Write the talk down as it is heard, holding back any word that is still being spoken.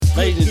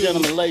Ladies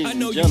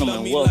and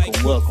gentlemen,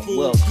 welcome.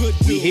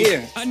 We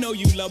here.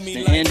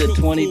 The end of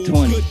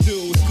 2020.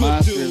 The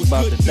monster is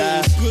about to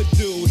die.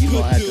 You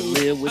gonna have to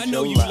live with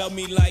your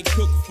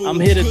life. I'm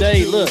here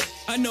today. Look,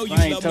 I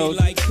ain't told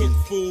you.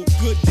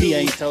 P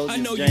ain't told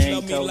you. J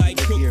ain't told you. Look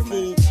here,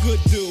 man.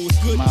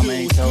 Mama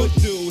ain't told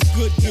you.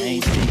 Your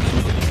auntie,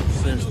 your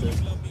sister,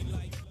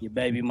 your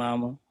baby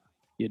mama,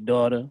 your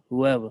daughter,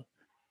 whoever.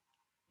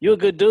 You're a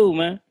good dude,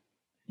 man.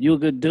 You're a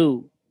good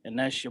dude, and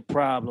that's your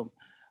problem.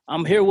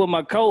 I'm here with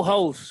my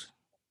co-host.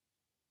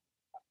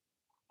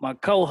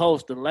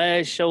 The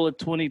last show of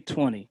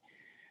 2020.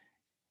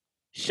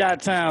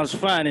 Chi-Town's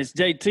finest.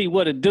 JT,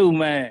 what a do,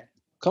 man.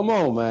 Come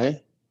on,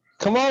 man.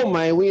 Come on,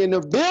 man. We in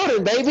the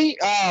building, baby.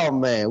 Oh,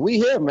 man. We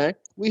here, man.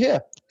 We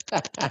here.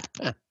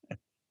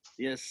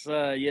 Yes,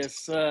 sir. Yes,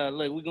 sir.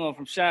 Look, we going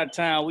from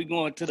Chi-Town. We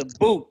going to the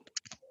boot.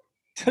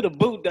 To the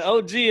boot, the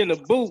OG in the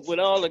boot with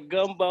all the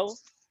gumbo.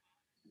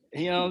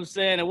 You know what I'm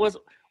saying? And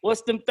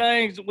what's them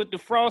things with the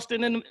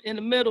frosting in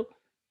the middle?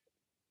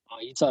 Oh,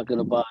 you talking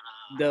about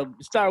The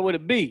start with a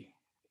B.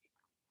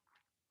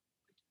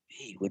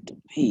 B with the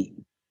B.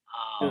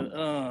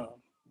 The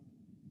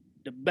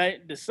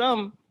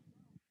something.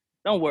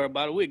 Don't worry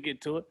about it. We'll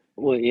get to it.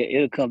 Well,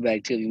 it'll come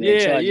back to you,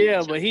 man.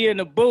 Yeah. But he in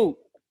the boot.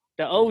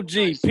 The OG,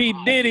 P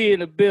Diddy in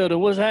the building.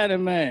 What's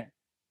happening, man?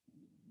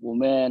 Well,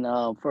 man.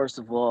 First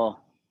of all,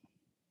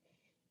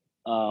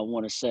 I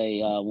want to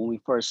say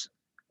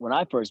when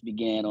I first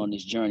began on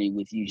this journey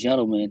with you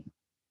gentlemen,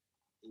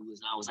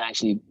 I was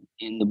actually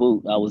in the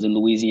boot. I was in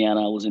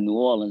Louisiana. I was in New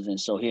Orleans, and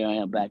so here I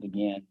am back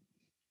again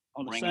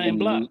on the same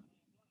block. On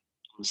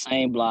the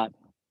same block,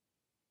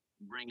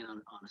 bringing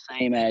on the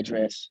same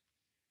address,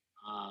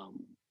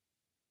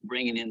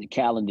 bringing in the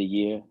calendar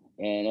year.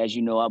 And as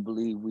you know, I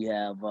believe we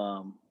have,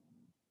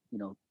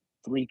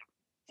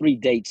 three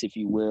dates, if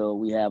you will.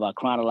 We have our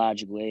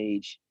chronological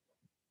age,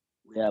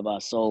 we have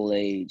our soul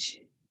age,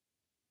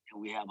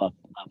 and we have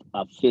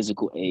our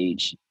physical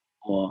age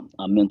or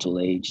our mental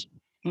age.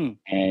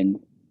 And,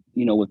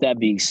 with that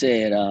being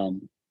said,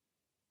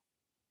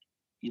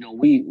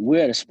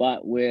 we're at a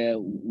spot where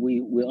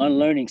we're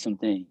unlearning some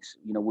things.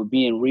 We're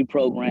being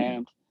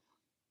reprogrammed,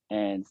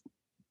 and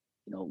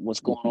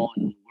what's going on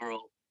in the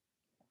world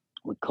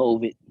with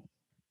COVID,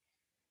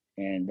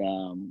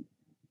 and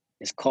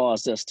it's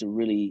caused us to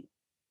really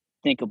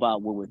think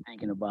about what we're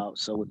thinking about.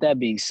 So with that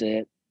being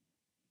said,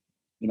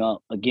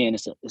 again,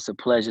 it's a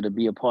pleasure to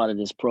be a part of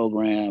this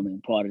program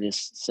and part of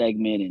this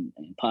segment and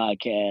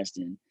podcast,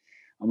 and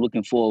I'm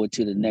looking forward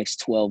to the next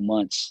 12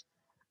 months.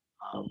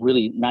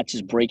 Really not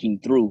just breaking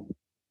through,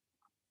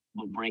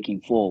 but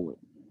breaking forward.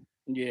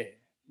 Yeah,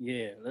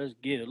 let's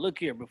get it. Look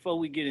here, before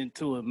we get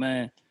into it,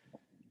 man,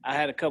 I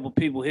had a couple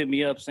people hit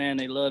me up saying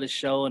they love the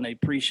show and they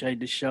appreciate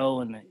the show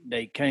and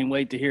they can't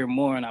wait to hear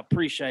more, and I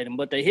appreciate them.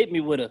 But they hit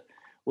me with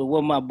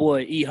what my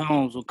boy E.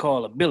 Holmes would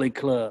call a Billy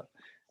Club.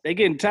 They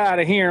getting tired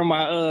of hearing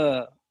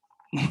my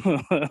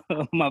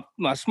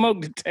my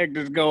smoke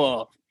detectors go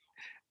off.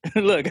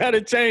 Look, I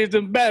done changed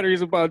them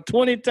batteries about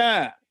 20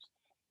 times.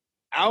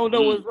 I don't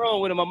know what's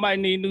wrong with them. I might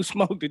need new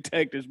smoke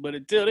detectors, but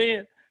until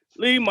then,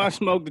 leave my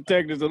smoke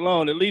detectors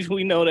alone. At least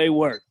we know they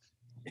work.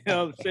 You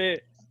know what I'm saying?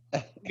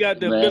 You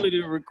got the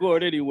ability to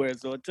record anywhere.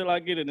 So until I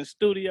get in the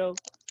studio,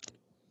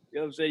 you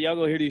know what I'm saying? Y'all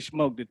gonna hear these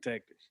smoke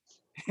detectors.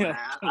 I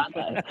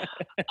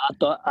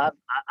thought I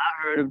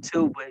heard them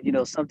too,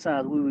 but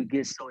sometimes we would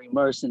get so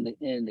immersed in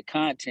the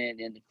content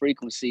and the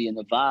frequency and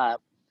the vibe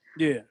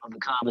of the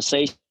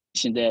conversation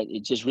that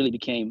it just really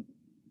became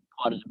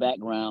part of the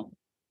background.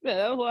 Yeah,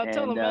 that's what I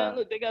tell them, man.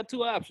 Look, they got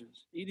two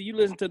options. Either you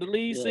listen to the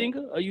lead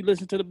singer or you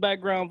listen to the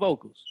background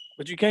vocals.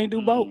 But you can't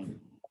do both. You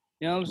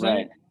know what I'm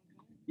saying?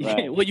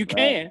 Right. Well, you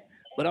can,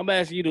 but I'm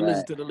asking you to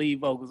listen to the lead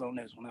vocals on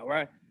this one, all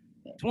right?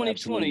 2020,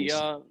 Absolutely.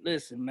 y'all.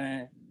 Listen,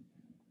 man.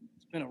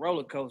 It's been a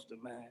roller coaster,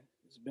 man.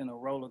 It's been a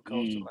roller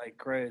coaster like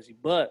crazy.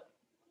 But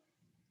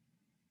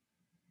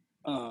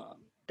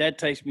that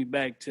takes me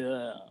back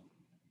to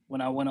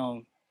when I went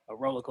on a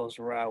roller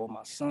coaster ride with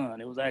my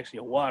son. It was actually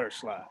a water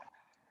slide.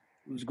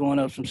 He was going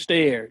up some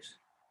stairs,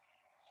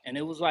 and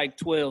it was like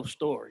 12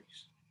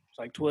 stories. It's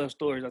like 12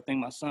 stories. I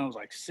think my son was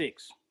like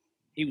 6.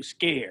 He was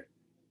scared.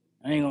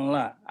 I ain't gonna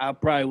lie. I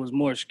probably was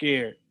more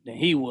scared than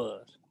he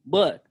was.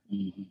 But,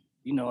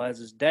 as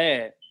his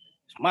dad,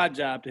 it's my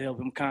job to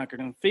help him conquer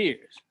them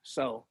fears.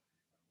 So,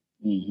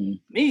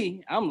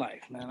 me, I'm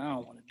like, man, I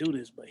don't want to do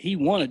this, but he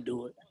want to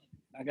do it.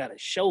 I got to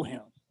show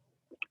him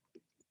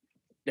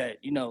that,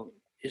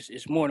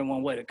 it's more than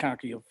one way to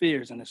conquer your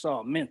fears, and it's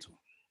all mental.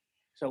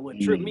 So what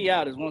tripped me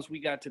out is once we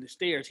got to the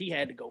stairs, he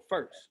had to go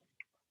first.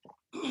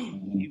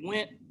 He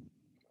went.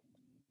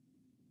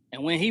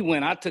 And when he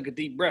went, I took a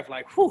deep breath,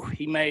 like, whew,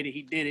 he made it,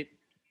 he did it.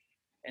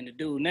 And the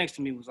dude next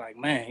to me was like,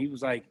 man, he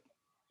was like,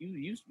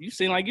 you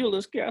seem like you're a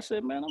little scared. I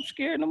said, man, I'm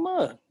scared in the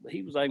mud. But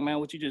he was like, man,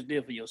 what you just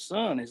did for your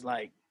son is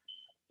like,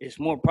 it's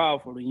more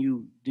powerful than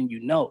you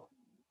know.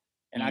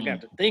 And I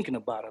got to thinking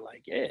about it,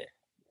 like, yeah,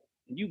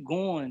 you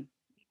going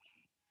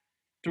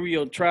through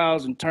your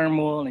trials and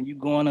turmoil and you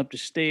going up the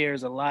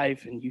stairs of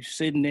life and you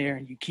sitting there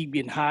and you keep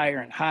getting higher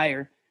and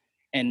higher.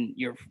 and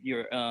your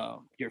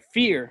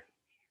fear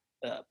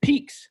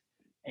peaks,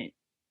 and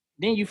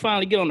then you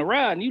finally get on the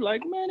ride, and you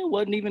like, man, it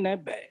wasn't even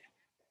that bad.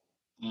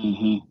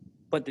 Mm-hmm.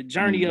 But the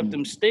journey up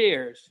them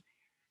stairs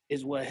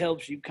is what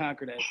helps you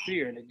conquer that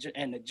fear,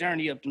 and the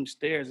journey up them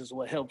stairs is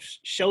what helps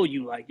show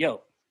you, like,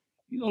 yo,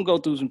 you're gonna go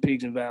through some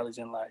peaks and valleys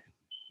in life.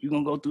 You're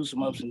gonna go through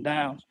some ups and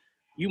downs.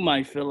 You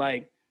might feel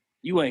like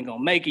you ain't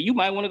gonna make it. You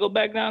might want to go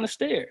back down the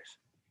stairs.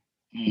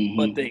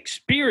 But the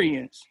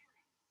experience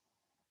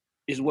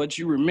is what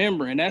you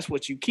remember, and that's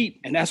what you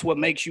keep, and that's what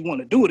makes you want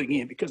to do it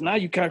again, because now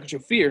you conquered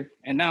your fear,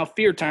 and now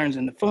fear turns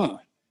into fun.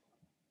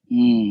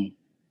 You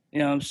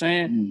know what I'm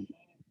saying?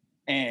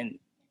 And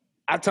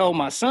I told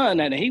my son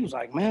that, and he was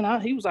like, man, I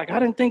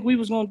didn't think we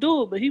was gonna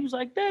do it, but he was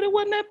like, Dad, it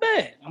wasn't that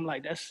bad. I'm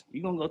like,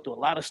 you're gonna go through a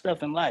lot of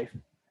stuff in life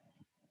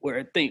where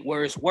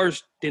it's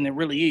worse than it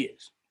really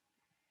is.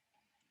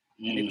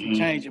 And if you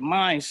change your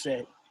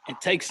mindset and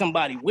take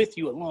somebody with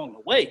you along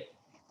the way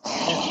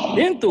that's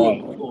been through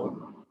it before,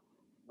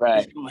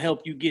 it's gonna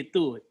help you get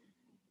through it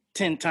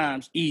 10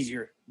 times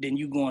easier than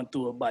you going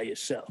through it by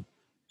yourself.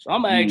 So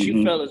I'm gonna ask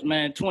you fellas,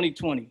 man,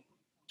 2020,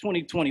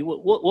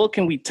 what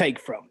can we take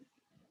from it?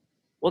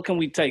 What can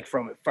we take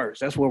from it first?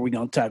 That's what we're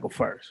gonna tackle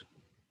first.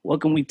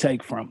 What can we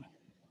take from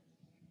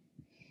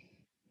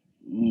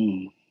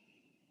it?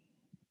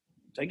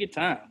 Take your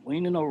time. We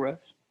ain't in no rush.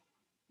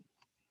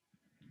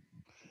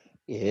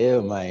 Yeah,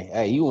 man.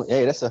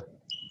 Hey, that's a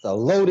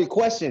loaded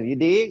question. You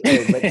dig?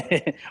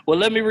 Hey, well,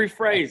 let me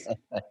rephrase it.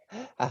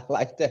 I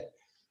like that.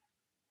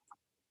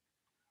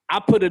 I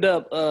put it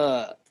up.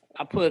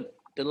 I put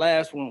the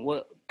last one.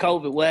 What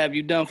have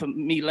you done for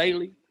me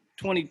lately?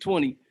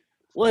 2020.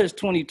 What has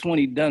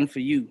 2020 done for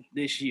you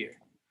this year?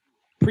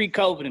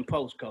 Pre-COVID and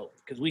post-COVID,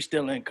 because we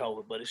still in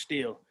COVID, but it's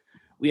still,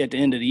 we at the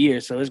end of the year,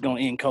 so it's going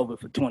to end COVID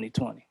for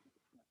 2020.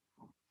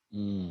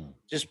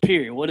 Just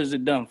period. What has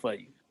it done for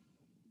you?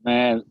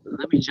 Man,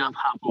 let me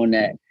hop on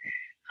that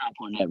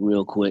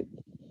real quick.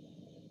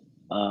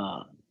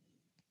 I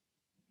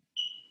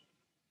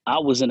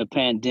was in a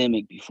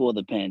pandemic before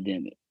the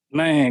pandemic.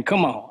 Man,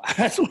 come on.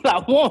 That's what I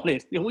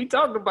wanted. We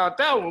talked about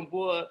that one,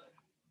 boy.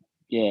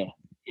 Yeah.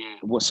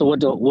 Well, so what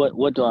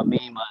do I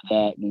mean by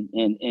that?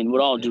 And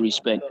with all due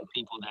respect to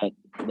people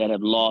that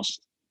have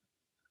lost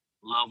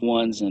loved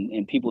ones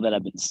and people that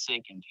have been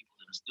sick and people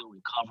that are still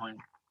recovering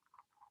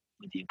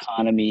with the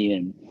economy,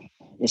 and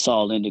it's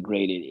all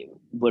integrated.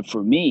 But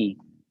for me,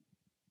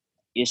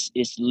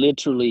 it's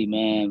literally,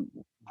 man,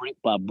 brick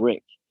by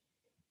brick.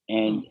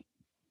 And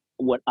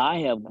what I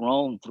have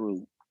grown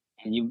through,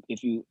 and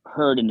if you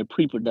heard in the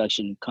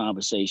pre-production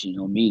conversation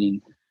or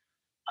meeting,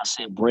 I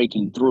said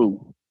breaking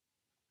through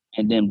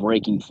and then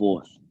breaking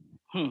forth.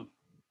 For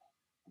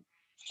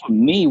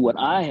me, what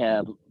I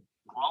have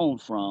grown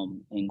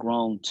from and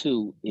grown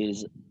to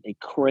is a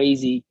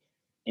crazy,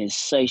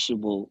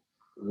 insatiable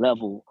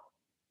level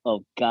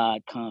of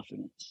God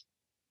confidence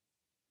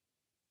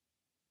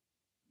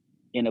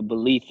and a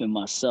belief in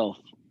myself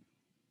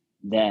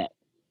that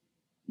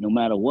no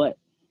matter what,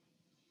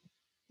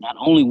 not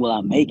only will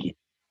I make it,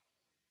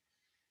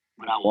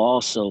 but I will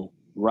also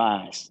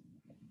rise.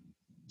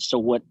 So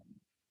what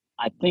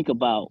I think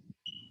about,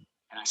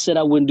 and I said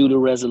I wouldn't do the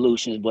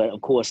resolutions, but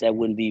of course that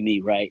wouldn't be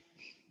me, right?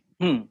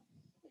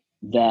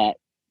 That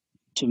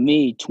to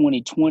me,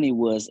 2020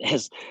 was,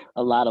 as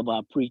a lot of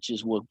our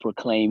preachers were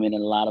proclaiming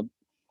and a lot of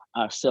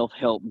our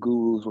self-help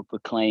gurus were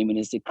proclaiming,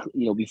 is that,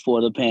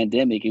 before the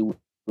pandemic, it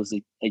was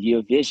a year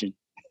of vision,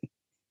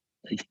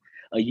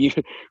 a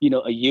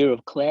year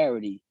of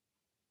clarity,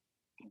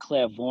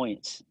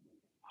 clairvoyance.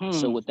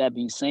 So with that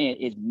being said,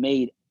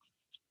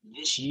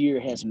 this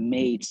year has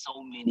made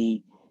so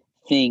many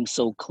things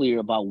so clear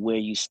about where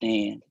you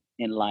stand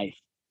in life,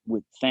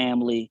 with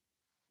family,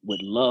 with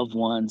loved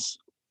ones,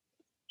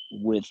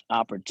 with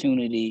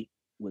opportunity,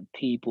 with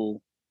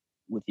people,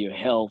 with your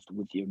health,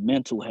 with your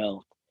mental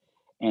health.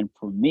 And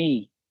for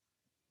me,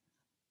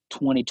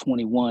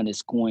 2021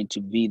 is going to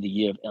be the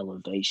year of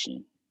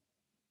elevation.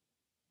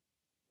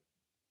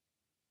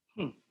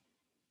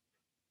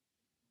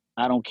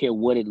 I don't care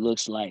what it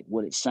looks like,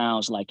 what it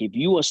sounds like. If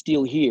you are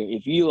still here,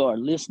 if you are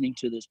listening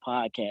to this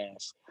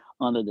podcast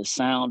under the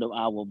sound of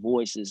our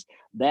voices,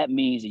 that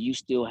means that you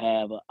still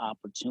have an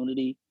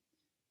opportunity.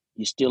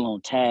 You're still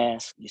on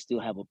task. You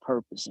still have a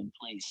purpose in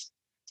place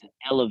to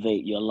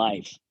elevate your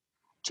life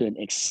to an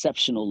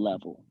exceptional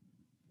level.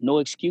 No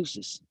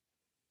excuses.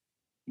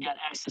 You got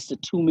access to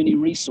too many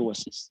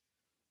resources.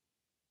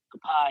 The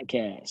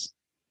podcast.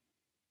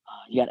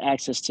 You got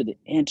access to the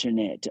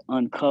internet to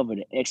uncover,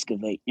 to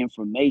excavate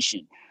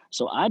information.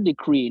 So I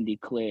decree and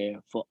declare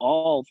for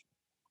all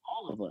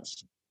of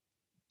us,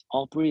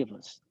 all three of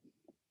us,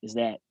 is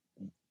that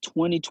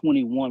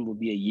 2021 will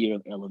be a year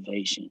of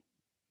elevation.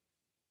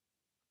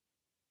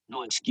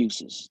 No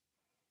excuses.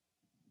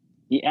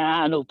 Yeah,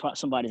 I know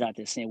somebody's out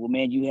there saying, well,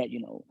 man,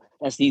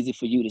 that's easy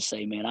for you to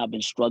say, man. I've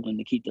been struggling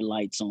to keep the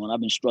lights on. I've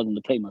been struggling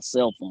to pay my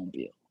cell phone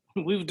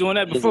bill. We were doing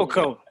that before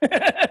COVID.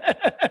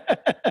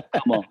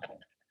 Come on.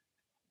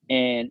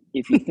 And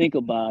if you think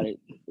about it,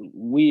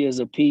 we as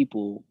a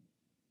people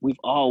we've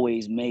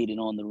always made it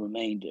on the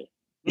remainder.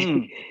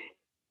 Mm.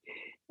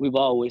 We've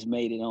always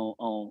made it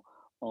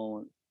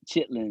on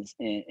chitlins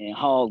and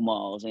hog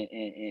maws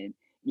and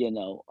you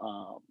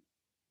know,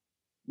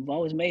 we've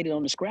always made it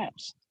on the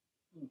scraps.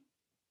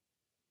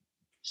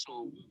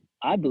 So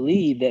I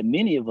believe that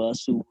many of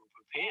us who were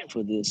prepared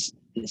for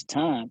this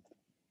time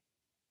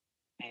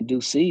and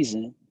due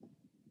season,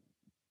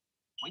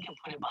 we can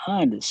put it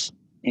behind us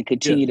and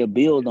continue to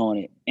build on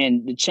it.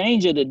 And the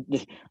change of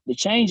the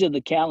change of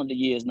the calendar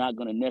year is not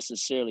going to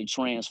necessarily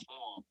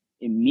transform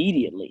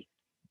immediately.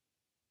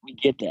 We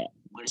get that,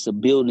 but it's a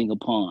building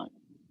upon.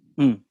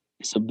 Mm.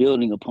 It's a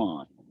building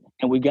upon,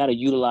 and we got to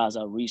utilize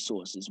our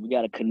resources. We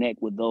got to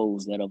connect with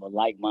those that are of a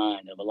like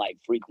mind, of a like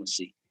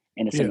frequency,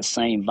 and it's in the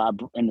same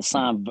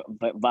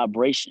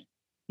vibration.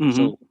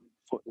 Mm-hmm.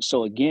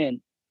 So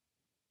again,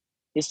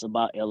 it's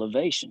about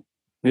elevation.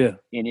 Yeah.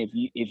 And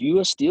if you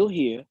are still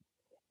here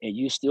and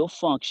you're still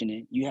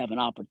functioning, you have an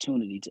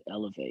opportunity to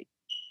elevate.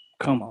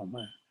 Come on,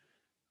 man.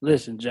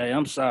 Listen, Jay,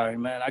 I'm sorry,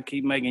 man. I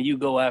keep making you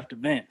go after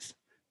Vince.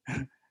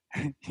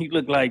 You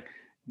look like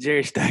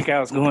Jerry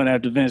Stackhouse going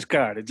after Vince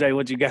Carter. Jay,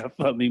 what you got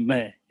for me,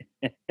 man?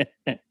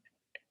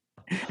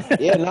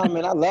 Yeah, no,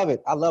 man, I love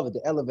it. I love it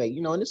to elevate,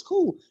 you know, and it's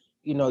cool.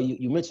 You know,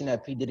 you mentioned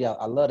that P. Diddy.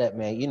 I love that,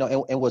 man. You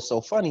know, and what's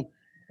so funny,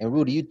 and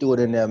Rudy, you threw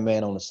it in there,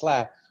 man, on the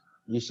slide.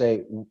 You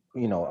say,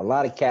 you know, a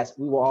lot of cats,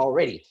 we were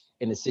already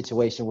in a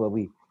situation where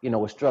we, you know,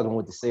 we're struggling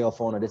with the cell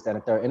phone or this, that,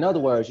 and the third. In other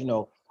words, you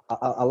know,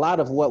 a lot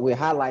of what we're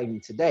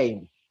highlighting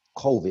today,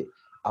 COVID,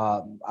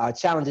 our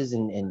challenges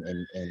and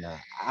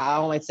I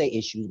don't like to say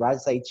issues, but I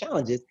say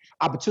challenges,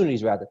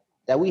 opportunities rather,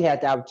 that we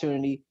had the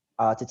opportunity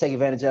to take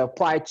advantage of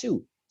prior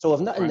to. So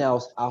if nothing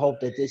else, I hope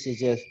that this is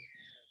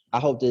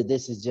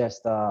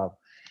just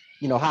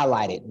you know,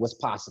 highlighted what's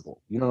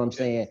possible. You know what I'm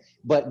saying?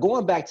 But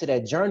going back to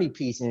that journey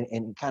piece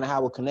and kind of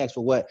how it connects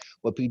with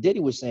what P. Diddy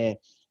was saying,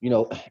 you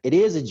know, it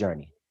is a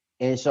journey.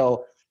 And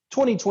so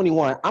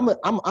 2021, I'm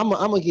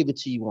gonna give it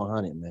to you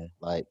 100, man.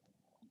 Like,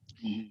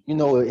 you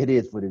know, it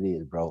is what it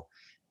is, bro.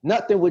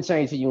 Nothing would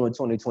change for you in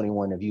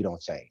 2021 if you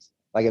don't change.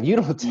 Like, if you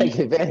don't take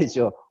advantage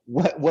of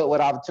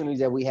what opportunities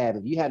that we have,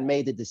 if you hadn't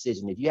made the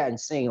decision, if you hadn't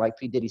seen, like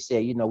P. Diddy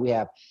said, you know, we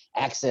have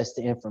access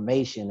to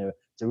information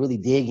to really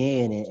dig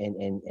in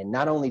and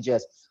not only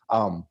just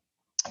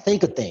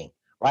think a thing,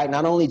 right?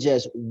 Not only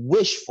just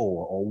wish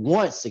for or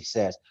want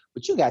success,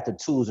 but you got the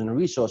tools and the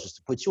resources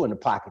to put you in the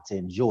pocket to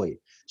enjoy it.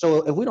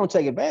 So if we don't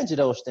take advantage of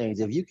those things,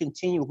 if we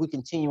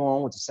continue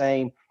on with the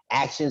same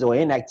actions or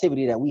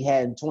inactivity that we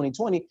had in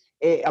 2020,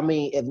 I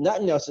mean, if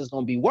nothing else is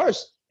going to be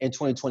worse in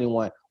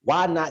 2021,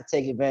 why not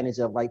take advantage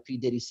of, like P.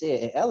 Diddy said,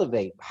 and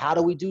elevate? How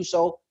do we do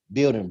so?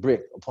 Building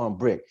brick upon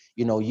brick,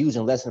 you know,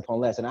 using lesson upon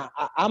lesson.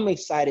 I'm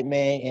excited,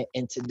 man.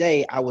 And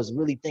today I was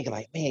really thinking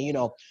like, man, you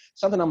know,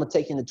 something I'm going to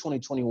take into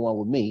 2021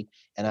 with me,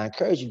 and I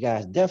encourage you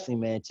guys, definitely,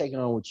 man, take it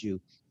on with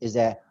you, is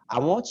that I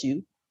want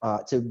you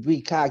to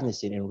be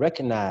cognizant and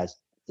recognize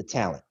the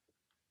talent,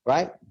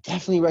 right?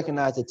 Definitely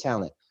recognize the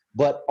talent,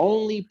 but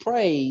only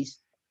praise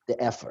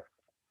the effort.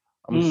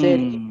 I'm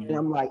saying, and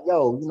I'm like,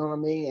 yo, you know what I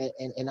mean?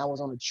 And I was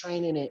on the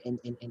training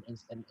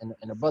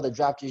and a brother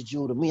dropped his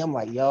jewel to me. I'm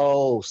like,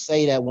 yo,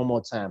 say that one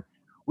more time.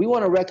 We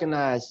want to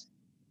recognize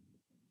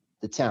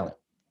the talent.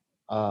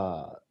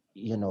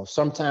 You know,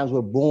 sometimes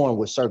we're born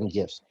with certain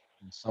gifts.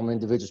 Some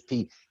individuals,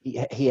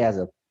 he has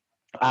a,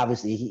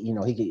 obviously, you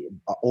know, he could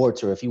an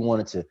orator if he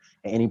wanted to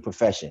in any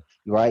profession,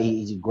 right?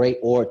 He's a great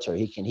orator.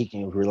 He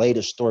can relate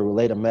a story,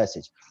 relate a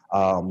message.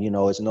 You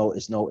know, it's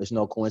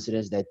no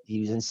coincidence that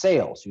he's in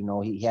sales. You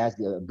know, he has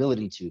the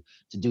ability to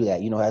do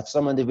that. You know, have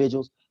some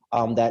individuals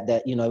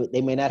that you know,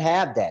 they may not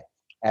have that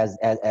as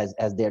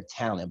their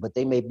talent, but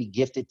they may be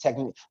gifted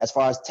as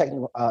far as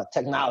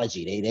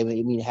technology. They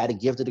may had a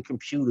gift of the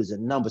computers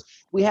and numbers.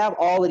 We have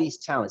all of these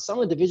talents.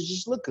 Some individuals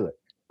just look good.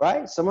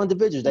 Right? Some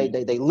individuals,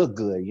 they look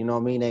good, you know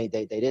what I mean?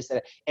 They this,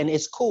 that, and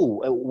it's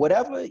cool.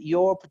 Whatever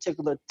your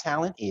particular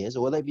talent is,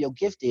 or whatever your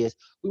gift is,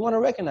 we want to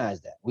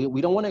recognize that.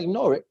 We don't want to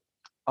ignore it,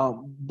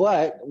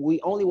 but we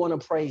only want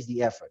to praise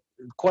the effort.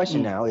 The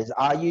question now is,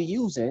 are you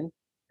using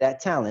that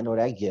talent or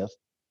that gift?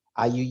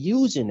 Are you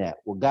using that,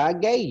 what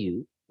God gave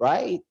you,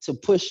 right, to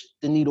push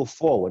the needle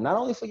forward, not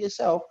only for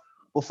yourself,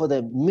 but for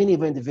the many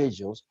of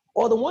individuals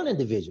or the one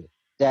individual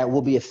that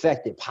will be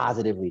affected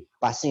positively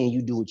by seeing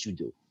you do what you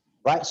do?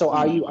 Right. So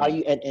are you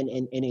and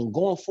in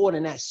going forward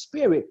in that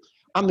spirit,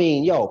 I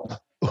mean, yo,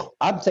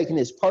 I'm taking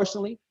this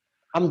personally.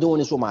 I'm doing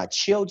this with my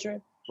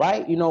children,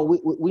 right? You know,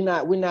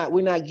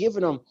 we're not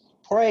giving them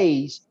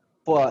praise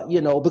for, you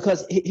know,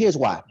 because here's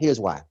why.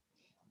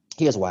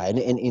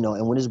 And you know,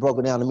 and when it's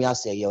broken down to me, I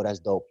say, yo, that's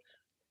dope.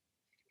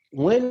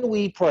 When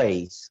we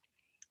praise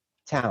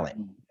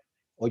talent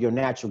or your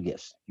natural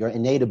gifts, your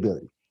innate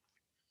ability,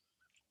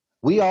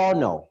 we all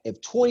know if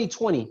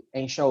 2020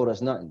 ain't showed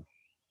us nothing,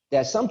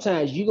 that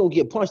sometimes you're going to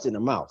get punched in the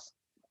mouth.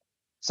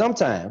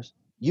 Sometimes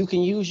you can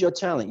use your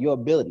talent, your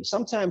ability.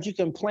 Sometimes you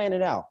can plan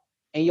it out,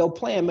 and your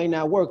plan may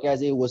not work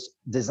as it was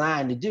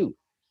designed to do.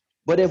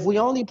 But if we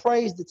only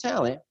praise the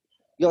talent,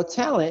 your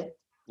talent,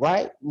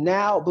 right,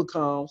 now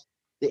becomes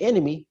the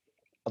enemy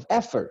of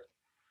effort.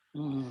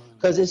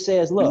 Because it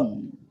says,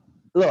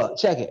 look,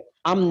 check it.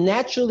 I'm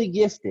naturally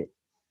gifted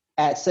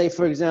at, say,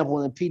 for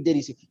example, in P.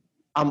 Diddy,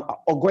 I'm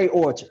a great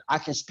orator. I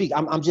can speak.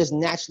 I'm just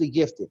naturally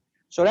gifted.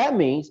 So that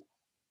means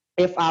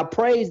if I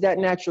praise that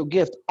natural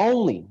gift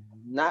only,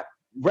 not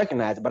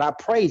recognize it, but I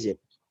praise it,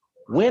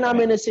 when I'm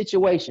in a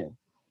situation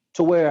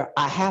to where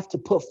I have to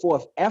put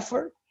forth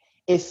effort,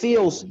 it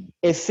feels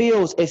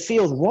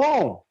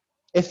wrong.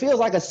 It feels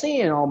like a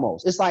sin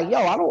almost. It's like, yo,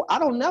 I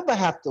don't never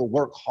have to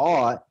work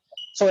hard.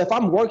 So if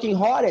I'm working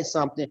hard at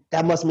something,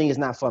 that must mean it's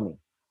not for me.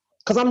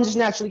 Because I'm just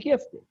naturally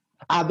gifted.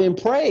 I've been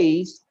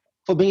praised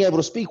for being able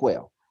to speak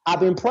well. I've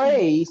been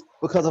praised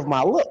because of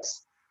my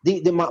looks.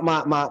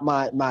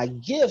 My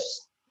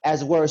gifts, as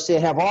the word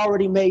said, have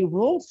already made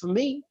room for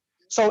me.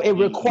 So it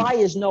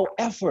requires no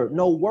effort,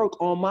 no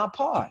work on my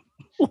part.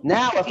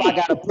 Now, if I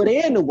got to put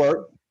in the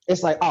work,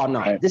 it's like, oh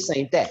no, this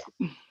ain't that.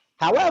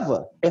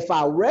 However, if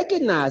I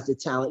recognize the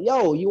talent,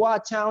 you are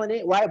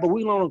talented, right? But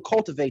we want to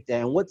cultivate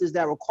that. And what does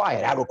that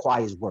require? That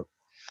requires work.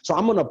 So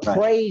I'm going to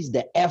praise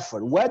the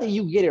effort, whether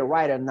you get it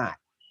right or not,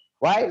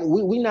 right?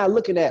 We're not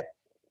looking at,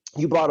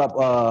 you brought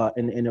up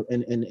in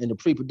the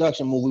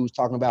pre-production movie we was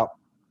talking about,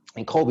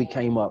 and Kobe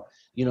came up,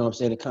 you know what I'm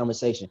saying, the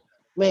conversation.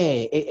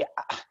 Man,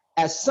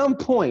 at some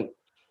point,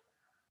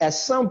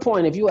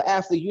 if you're an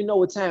athlete, you know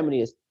what time it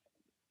is.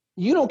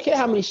 You don't care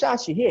how many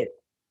shots you hit.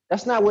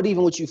 That's not what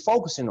you're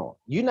focusing on.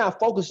 You're not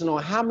focusing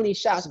on how many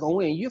shots go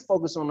in. You're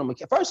focused on them.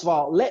 First of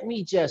all, let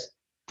me just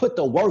put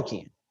the work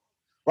in,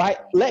 right?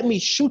 Let me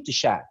shoot the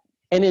shot.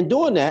 And in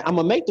doing that, I'm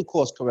going to make the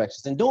course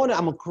corrections. In doing that,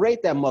 I'm going to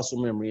create that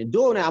muscle memory. In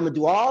doing that, I'm going to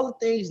do all the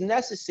things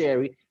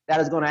necessary that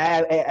is going to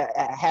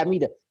have me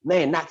to,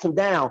 knock him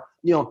down,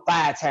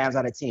 5 times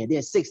out of 10,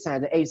 then 6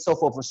 times, then 8, so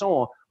forth and so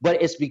on. But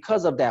it's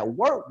because of that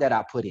work that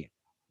I put in,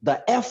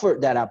 the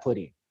effort that I put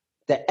in.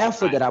 The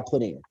effort that I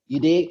put in, you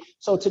dig?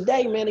 So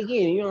today, man,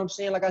 again, you know what I'm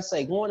saying? Like I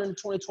say, going into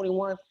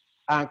 2021,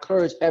 I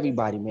encourage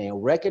everybody, man,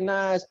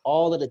 recognize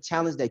all of the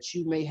talents that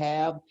you may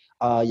have,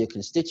 your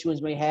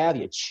constituents may have,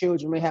 your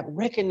children may have.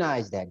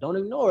 Recognize that. Don't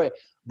ignore it,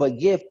 but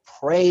give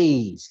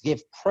praise.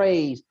 Give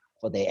praise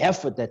for the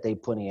effort that they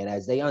put in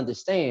as they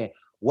understand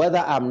whether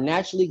I'm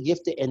naturally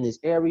gifted in this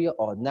area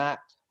or not,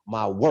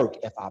 my work.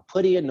 If I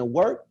put in the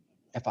work,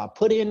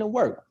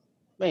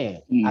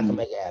 man, I can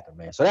make it happen,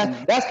 man. So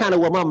that's kind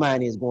of where my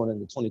mind is going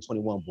into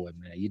 2021, boy,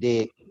 man. You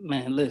dig?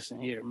 Man, listen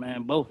here,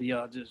 man. Both of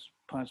y'all just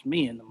punched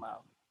me in the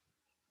mouth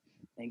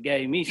and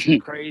gave me some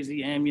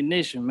crazy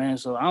ammunition, man.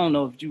 So I don't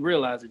know if you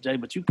realize it, Jay,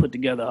 but you put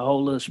together a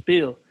whole little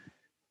spiel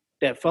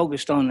that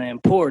focused on the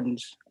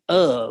importance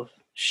of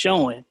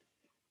showing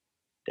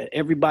that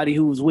everybody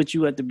who was with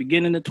you at the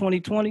beginning of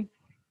 2020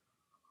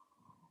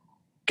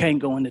 can't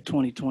go into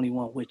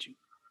 2021 with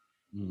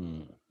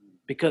you.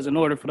 Because in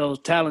order for those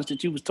talents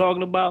that you was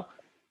talking about,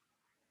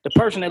 the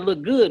person that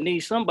look good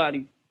needs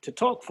somebody to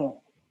talk for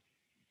them.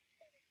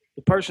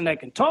 The person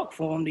that can talk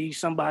for them needs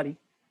somebody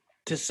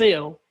to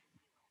sell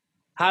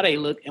how they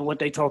look and what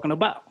they talking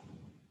about.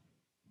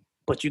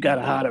 But you got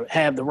to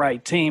have the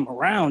right team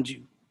around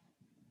you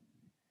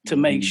to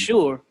make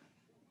sure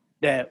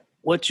that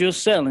what you're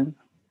selling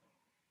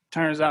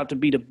turns out to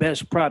be the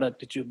best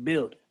product that you're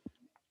building.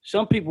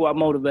 Some people are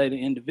motivated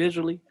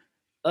individually.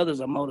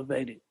 Others are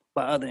motivated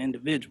by other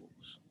individuals.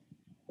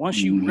 Once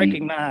you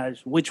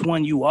recognize which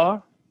one you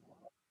are,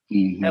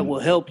 that will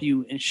help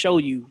you and show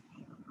you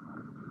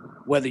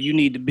whether you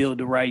need to build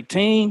the right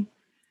team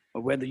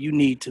or whether you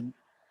need to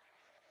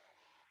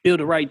build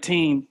the right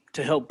team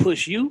to help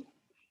push you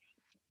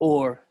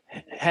or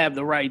have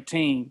the right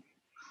team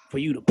for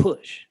you to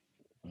push.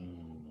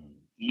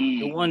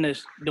 The one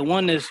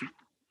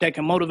that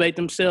can motivate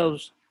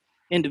themselves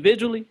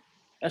individually,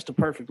 that's the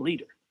perfect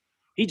leader.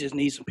 He just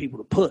needs some people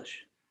to push.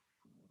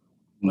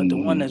 But the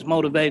one that's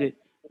motivated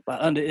by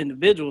other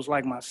individuals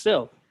like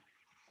myself,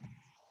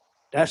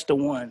 that's the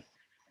one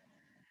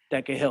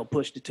that can help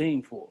push the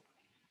team forward.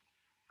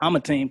 I'm a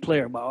team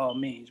player by all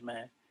means,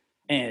 man.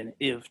 And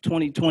if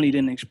 2020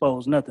 didn't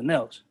expose nothing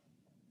else,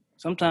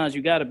 sometimes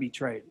you got to be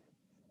traded.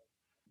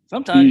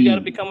 Sometimes you got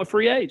to become a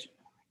free agent.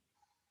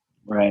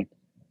 Right.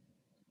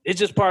 It's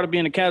just part of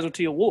being a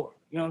casualty of war.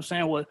 You know what I'm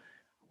saying?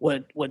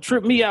 What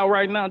tripped me out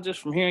right now just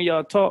from hearing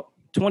y'all talk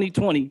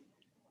 2020,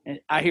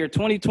 and I hear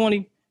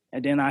 2020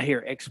 and then I hear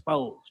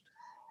exposed.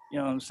 You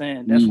know what I'm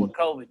saying? That's what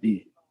COVID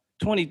did.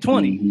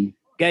 2020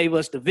 gave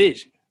us the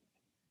vision.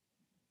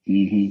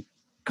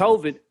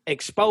 COVID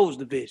exposed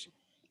the vision.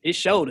 It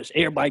showed us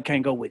everybody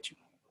can't go with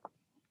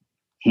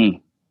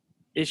you.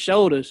 It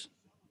showed us,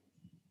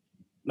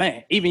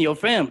 man, even your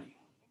family.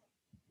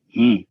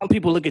 Some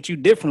people look at you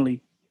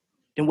differently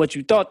than what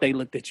you thought they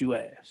looked at you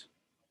as.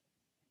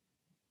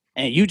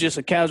 And you just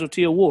a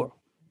casualty of war.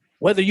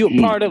 Whether you're a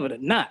part of it or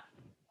not,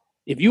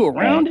 if you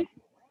around it,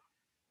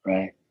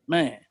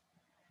 man,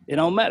 it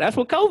don't matter. That's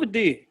what COVID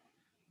did.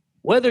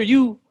 Whether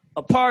you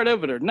a part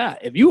of it or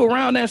not, if you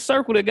around that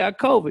circle that got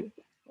COVID,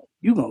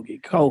 you gonna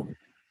get COVID.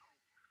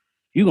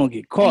 You gonna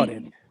get caught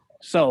in it.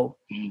 So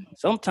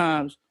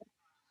sometimes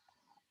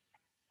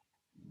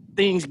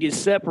things get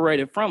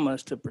separated from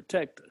us to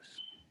protect us.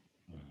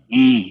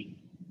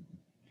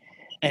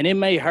 And it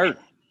may hurt.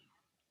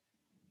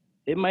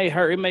 It may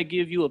hurt. It may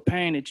give you a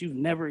pain that you've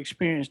never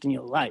experienced in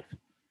your life.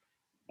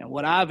 And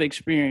what I've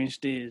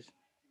experienced is,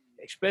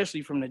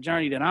 especially from the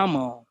journey that I'm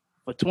on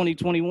for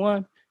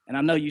 2021, and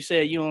I know you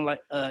said you don't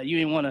like, you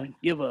didn't want to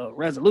give a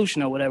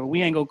resolution or whatever.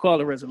 We ain't gonna call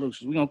it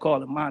resolutions. We're gonna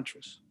call it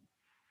mantras.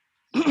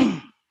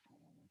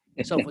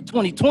 So for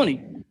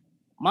 2020,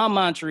 my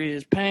mantra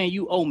is pain,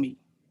 you owe me.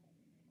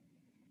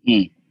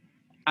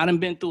 I done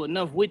been through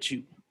enough with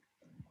you.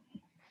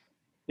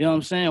 You know what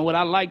I'm saying? What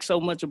I like so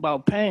much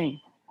about pain,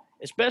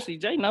 especially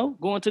Jay,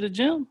 going to the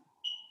gym,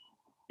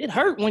 it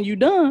hurt when you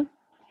done.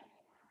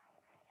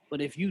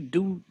 But if you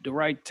do the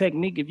right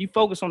technique, if you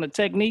focus on the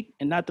technique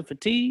and not the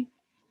fatigue,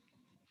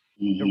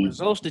 the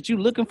results that you're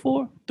looking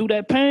for through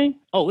that pain,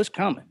 oh, it's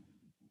coming.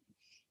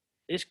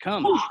 It's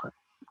coming. You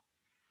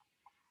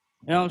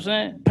know what I'm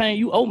saying? Pain,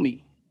 you owe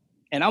me.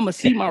 And I'm going to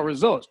see my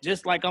results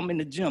just like I'm in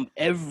the gym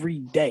every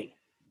day.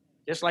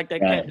 Just like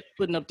that cat that's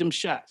putting up them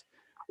shots.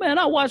 Man,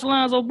 I watch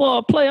Lonzo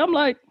Ball play. I'm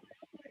like,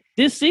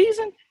 this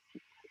season,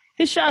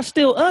 his shot's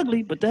still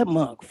ugly, but that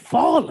mug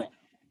falling.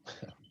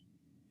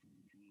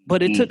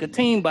 But it took a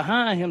team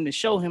behind him to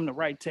show him the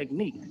right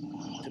technique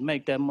to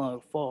make that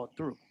mug fall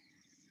through.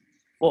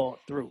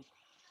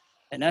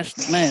 And it's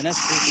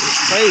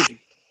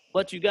crazy.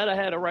 But you got to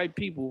have the right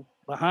people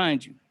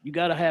behind you. You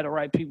got to have the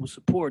right people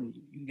supporting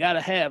you. You got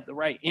to have the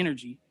right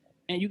energy.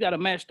 And you got to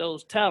match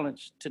those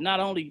talents to not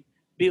only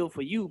build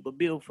for you, but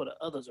build for the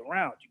others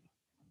around you.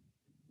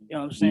 You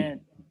know what I'm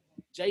saying?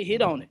 Jay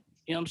hit on it.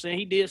 You know what I'm saying?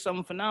 He did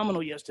something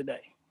phenomenal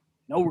yesterday.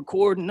 No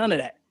recording, none of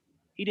that.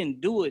 He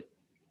didn't do it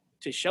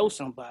to show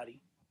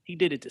somebody. He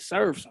did it to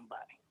serve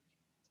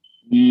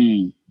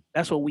somebody.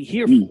 That's what we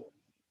here for.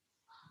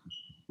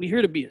 We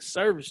here to be a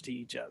service to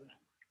each other,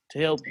 to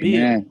help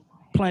build,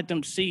 plant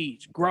them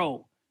seeds,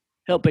 grow,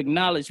 help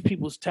acknowledge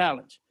people's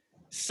talents.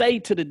 Say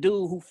to the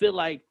dude who feel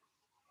like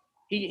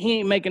he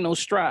ain't making no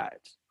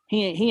strides.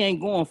 He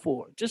ain't going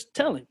for it. Just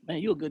tell him, man,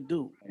 you a good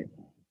dude.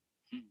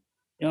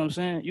 You know what I'm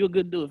saying? You a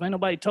good dude. If ain't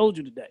nobody told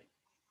you today.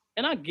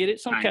 And I get it.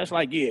 Some cats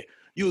like, yeah,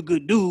 you a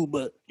good dude,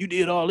 but you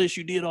did all this,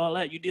 you did all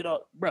that, you did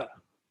all, bruh.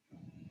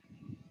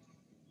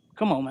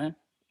 Come on, man.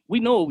 We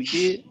know what we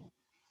did.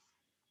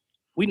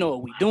 We know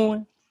what we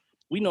doing.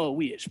 We know what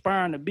we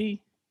aspiring to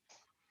be.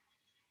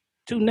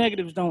 2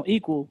 negatives don't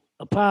equal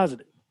a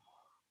positive.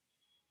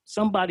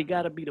 Somebody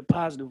got to be the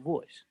positive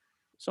voice.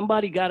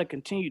 Somebody got to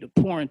continue to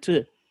pour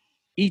into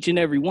each and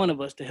every one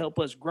of us to help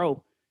us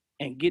grow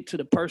and get to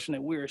the person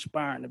that we're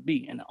aspiring to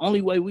be. And the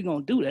only way we're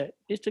going to do that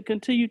is to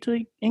continue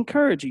to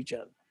encourage each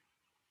other.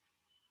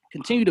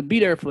 Continue to be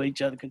there for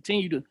each other.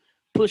 Continue to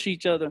push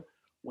each other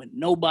when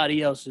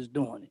nobody else is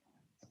doing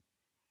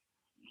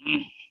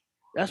it.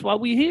 That's why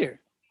we here.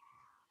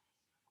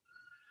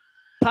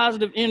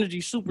 Positive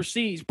energy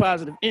supersedes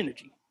positive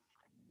energy.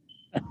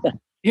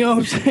 You know what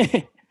I'm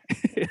saying?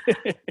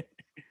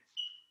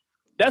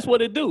 That's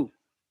what it do.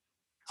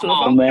 So if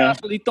I'm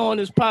constantly throwing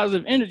this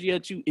positive energy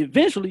at you,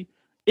 eventually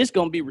it's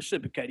going to be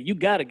reciprocated. You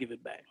got to give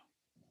it back.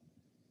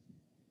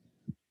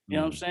 You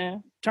know what I'm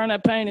saying? Turn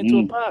that pain into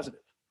a positive.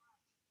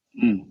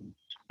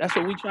 That's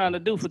what we're trying to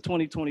do for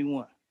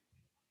 2021.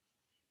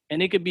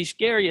 And it could be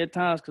scary at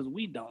times because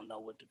we don't know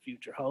what the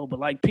future holds. But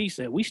like P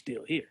said, we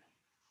still here.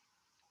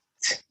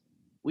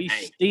 We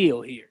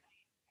still here.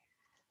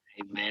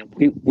 Hey, man,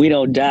 we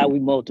don't die, we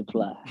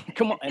multiply.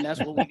 Come on. And that's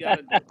what we got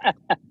to do.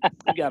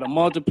 We got to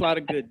multiply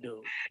the good dude.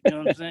 You know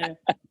what I'm saying?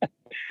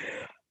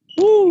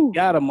 Woo!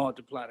 Got to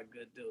multiply the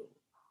good dude.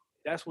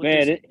 That's what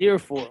this is here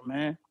for,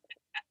 man.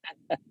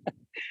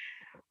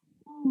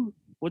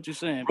 What you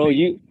saying, bro?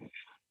 Pete?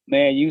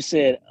 You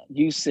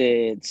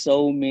said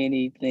so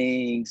many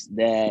things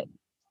that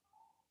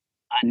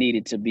I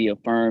needed to be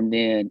affirmed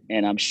in,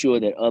 and I'm sure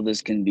that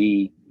others can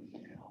be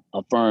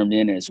affirmed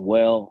in as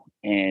well.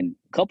 And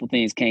a couple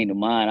things came to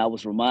mind. I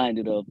was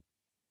reminded of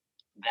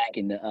back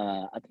in the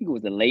I think it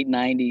was the late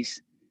 90s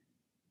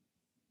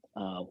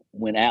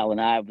when Allen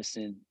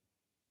Iverson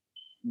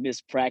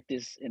missed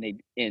practice,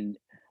 and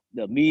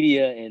the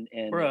media and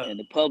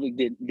the public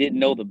didn't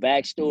know the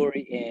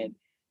backstory, and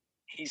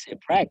he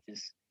said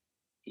practice.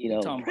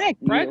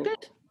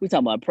 Practice. We're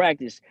talking about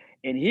practice.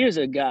 And here's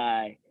a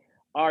guy,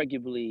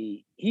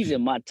 arguably, he's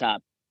in my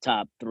top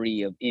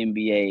 3 of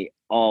NBA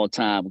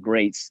all-time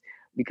greats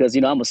because,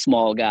 I'm a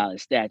small guy in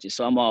stature,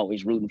 so I'm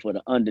always rooting for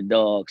the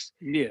underdogs.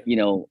 Yeah.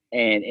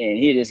 And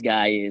here this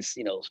guy is,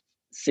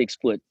 6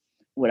 foot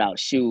without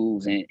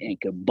shoes and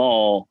could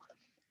ball.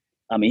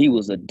 I mean, he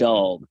was a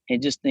dog.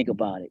 And just think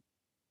about it.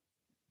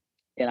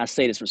 And I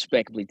say this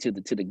respectfully to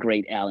the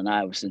great Allen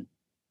Iverson,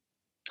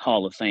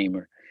 Hall of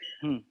Famer,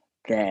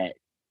 that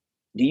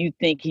do you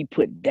think he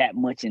put that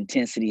much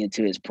intensity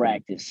into his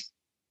practice?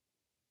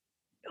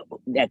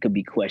 That could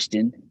be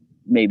questioned.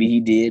 Maybe he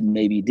did,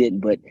 maybe he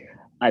didn't. But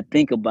I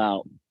think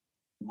about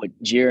what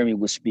Jeremy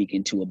was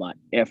speaking to about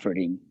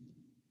efforting,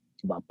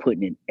 about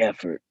putting in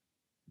effort.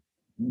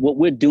 What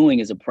we're doing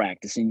is a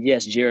practice. And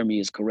yes, Jeremy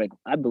is correct.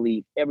 I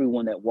believe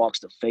everyone that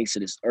walks the face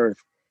of this earth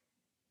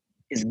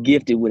is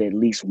gifted with at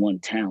least one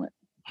talent.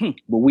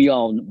 But we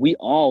all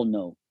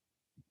know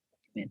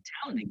man,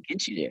 talent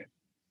gets you there,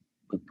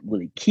 but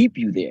will it keep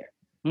you there?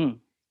 Hmm.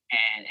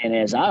 And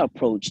as I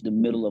approach the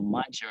middle of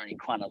my journey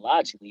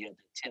chronologically at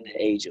the tender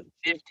age of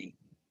 50,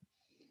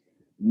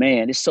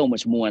 man, there's so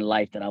much more in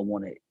life that I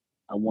want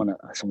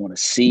to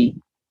see,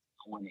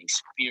 I want to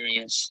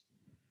experience,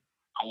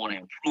 I want to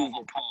improve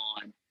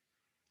upon.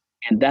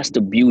 And that's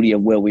the beauty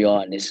of where we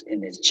are in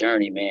this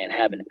journey, man,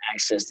 having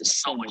access to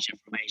so much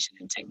information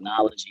and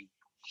technology.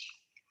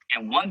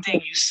 And one thing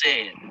you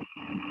said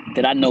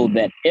that I know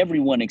that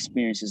everyone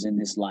experiences in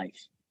this life,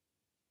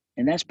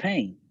 and that's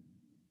pain.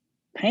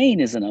 Pain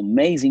is an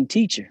amazing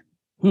teacher.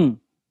 Hmm.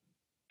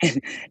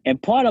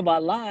 And part of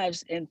our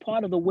lives and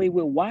part of the way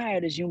we're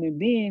wired as human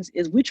beings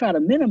is we try to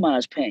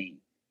minimize pain.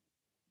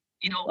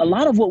 You know, a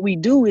lot of what we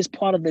do is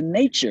part of the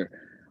nature.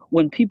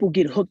 When people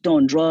get hooked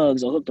on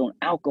drugs or hooked on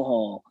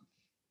alcohol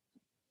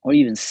or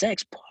even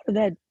sex, part of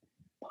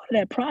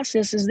that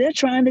process is they're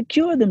trying to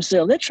cure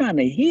themselves. They're trying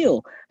to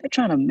heal. They're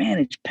trying to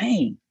manage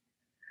pain.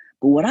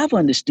 But what I've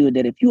understood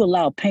that if you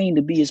allow pain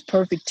to be its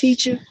perfect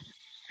teacher,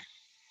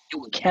 it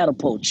will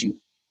catapult you.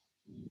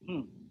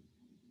 Hmm.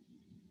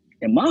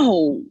 And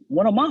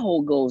one of my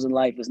whole goals in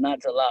life is not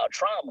to allow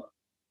trauma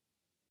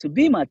to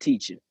be my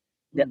teacher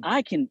that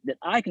I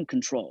can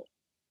control.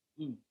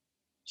 Hmm.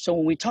 So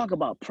when we talk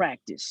about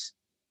practice,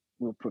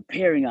 we're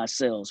preparing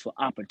ourselves for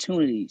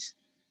opportunities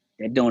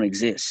that don't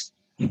exist.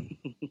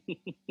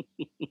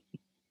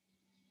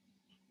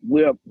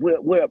 We're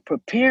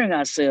preparing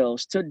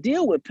ourselves to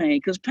deal with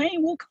pain because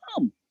pain will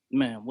come.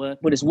 Man,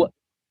 what? But it's what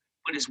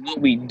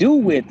we do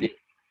with it.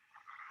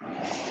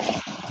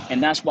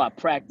 And that's why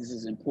practice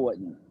is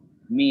important,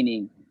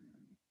 meaning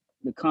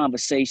the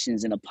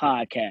conversations in a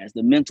podcast,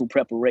 the mental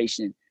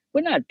preparation.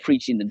 We're not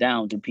preaching it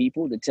down to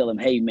people to tell them,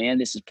 hey, man,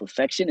 this is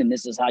perfection and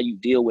this is how you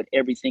deal with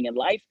everything in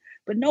life.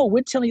 But no,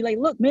 we're telling you, like,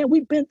 look, man,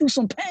 we've been through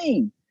some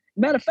pain.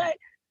 Matter of fact,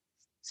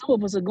 some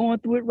of us are going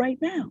through it right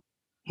now.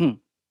 Hmm.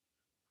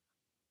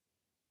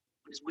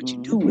 It's what you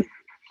do with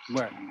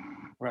it.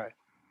 Right.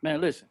 Man,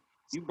 listen,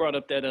 you brought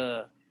up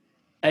that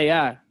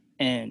AI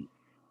and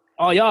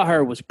all y'all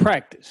heard was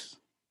practice.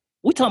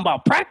 We talking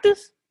about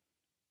practice?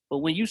 But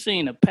when you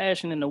seen the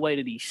passion in the way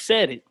that he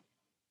said it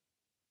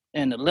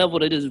and the level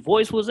that his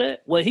voice was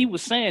at, what he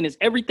was saying is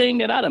everything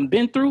that I done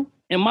been through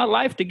in my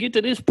life to get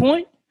to this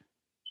point,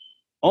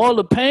 all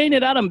the pain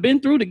that I done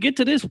been through to get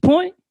to this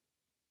point,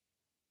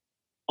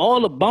 all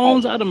the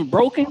bones I done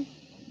broken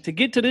to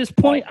get to this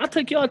point. I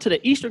took y'all to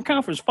the Eastern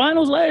Conference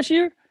Finals last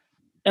year,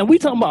 and we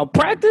talking about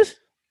practice?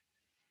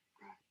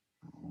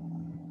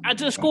 I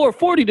just scored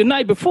 40 the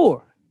night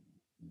before.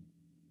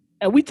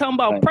 And we talking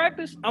about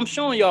practice? I'm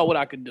showing y'all what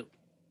I could do.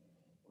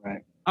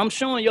 Right. I'm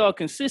showing y'all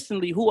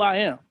consistently who I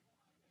am.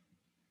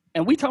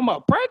 And we talking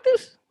about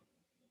practice?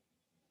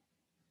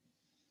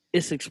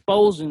 It's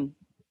exposing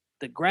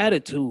the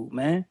gratitude,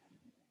 man.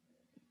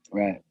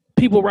 Right.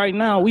 People right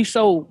now, we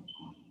so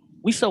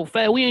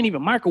fast, we ain't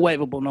even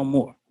microwavable no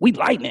more. We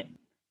lightning.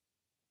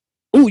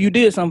 Ooh, you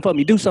did something for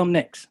me, do something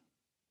next.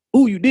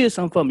 Ooh, you did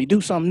something for me, do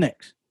something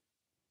next.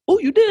 Ooh,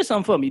 you did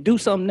something for me, do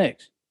something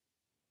next.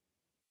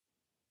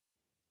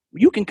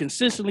 You can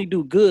consistently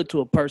do good to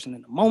a person,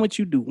 and the moment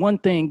you do one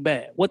thing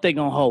bad, what they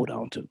gonna hold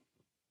on to?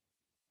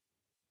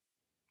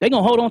 They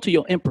gonna hold on to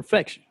your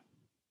imperfection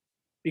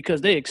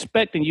because they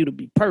expecting you to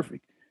be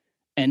perfect.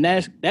 And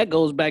that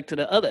goes back to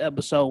the other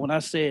episode when I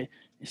said,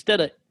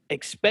 instead of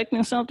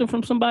expecting something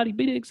from somebody,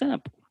 be the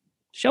example.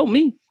 Show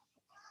me.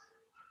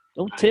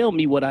 Don't tell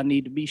me what I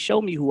need to be.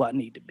 Show me who I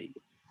need to be.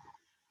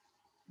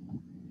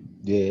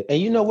 Yeah,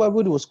 and you know what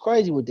really was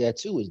crazy with that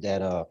too is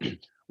that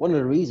one of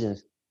the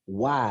reasons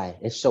why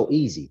it's so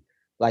easy,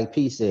 like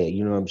P said,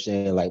 you know what I'm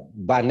saying, like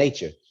by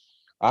nature,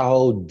 our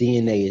whole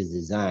DNA is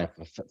designed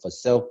for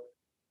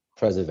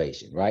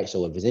self-preservation, right?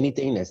 So if there's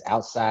anything that's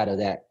outside of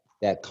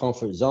that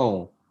comfort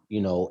zone,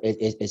 you know,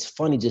 it's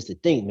funny just to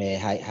think, man,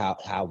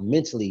 how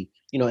mentally,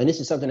 you know, and this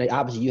is something that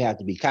obviously you have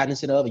to be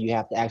cognizant of and you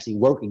have to actually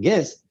work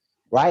against,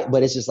 right?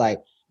 But it's just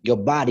like your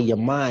body, your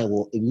mind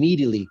will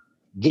immediately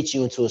get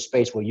you into a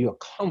space where you're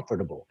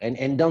comfortable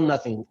and don't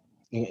nothing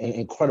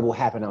incredible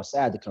happen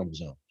outside the comfort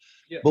zone.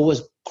 Yeah. But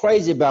what's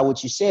crazy about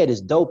what you said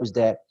is dope is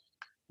that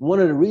one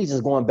of the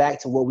reasons, going back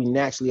to what we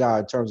naturally are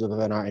in terms of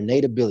our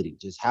innate ability,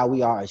 just how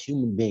we are as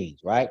human beings,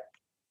 right?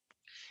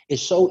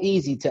 It's so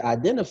easy to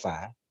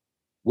identify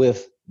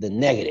with the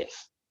negative.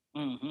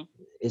 Mm-hmm.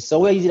 It's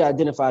so easy to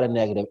identify the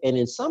negative. And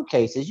in some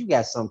cases, you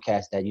got some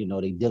cats that, you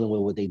know, they dealing with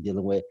what they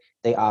dealing with.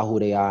 They are who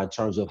they are in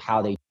terms of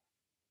how they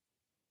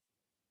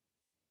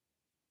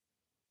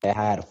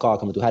had a call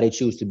coming through, how they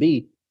choose to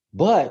be.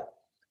 But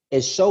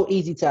it's so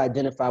easy to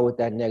identify with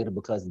that negative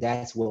because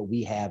that's what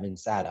we have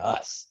inside of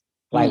us.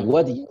 Like,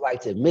 whether you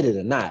like to admit it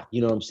or not,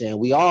 you know what I'm saying?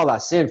 We all are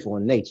sinful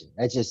in nature.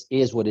 That just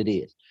is what it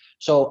is.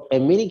 So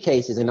in many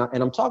cases, and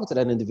I'm talking to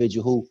that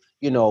individual who,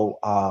 you know,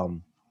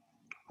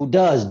 who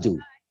does do,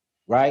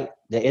 right?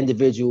 The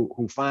individual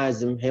who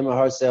finds him or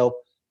herself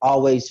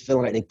always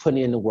feeling like they're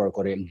putting in the work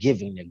or they're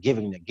giving.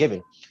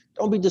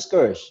 Don't be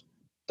discouraged.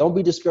 Don't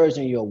be discouraged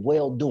in your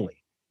well-doing,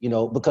 you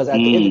know, because at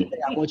the end of the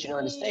day, I want you to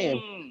understand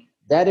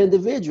that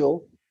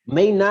individual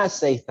may not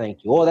say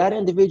thank you, or that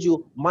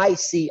individual may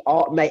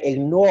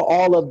ignore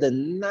all of the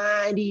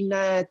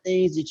 99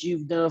 things that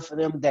you've done for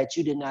them that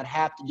you did not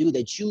have to do,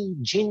 that you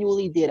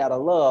genuinely did out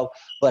of love,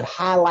 but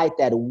highlight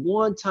that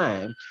one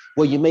time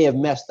where you may have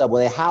messed up,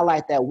 where they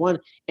highlight that one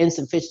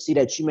insufficiency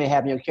that you may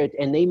have in your character,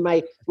 and they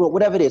might, well,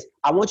 whatever it is.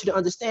 I want you to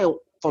understand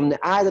from the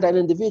eyes of that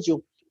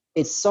individual,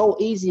 it's so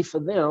easy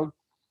for them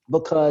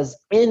because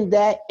in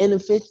that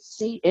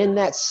inefficiency, in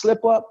that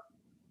slip up,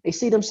 they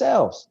see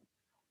themselves.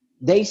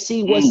 They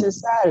see what's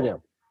inside of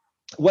them,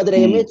 whether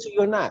they admit to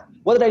you or not,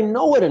 whether they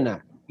know it or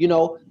not.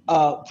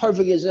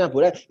 Perfect example.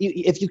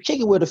 If you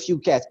kick it with a few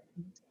cats,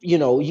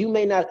 you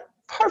may not.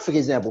 Perfect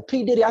example.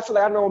 P. Diddy. I feel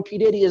like I know P.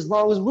 Diddy as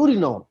long as Rudy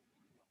know him,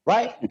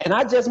 right? And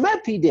I just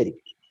met P. Diddy,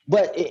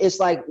 but it's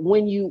like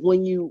when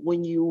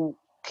you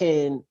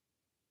can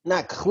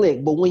not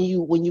click, but when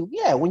you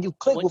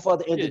click with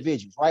other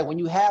individuals, right? When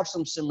you have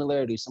some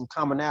similarity, some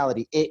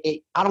commonality,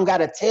 I don't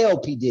gotta tell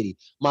P. Diddy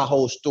my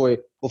whole story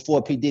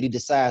before P. Diddy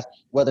decides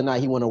whether or not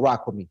he want to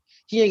rock with me.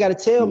 He ain't gotta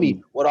tell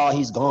me what all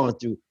he's gone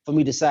through for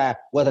me to decide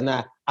whether or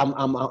not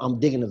I'm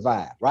digging the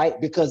vibe,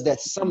 right? Because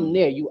that's something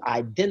there you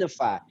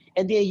identify,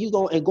 and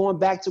then going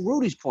back to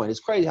Rudy's point. It's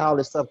crazy how all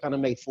this stuff kind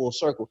of makes full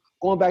circle.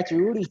 Going back to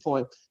Rudy's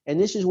point,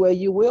 and this is where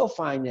you will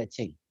find that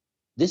team.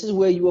 This is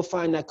where you will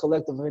find that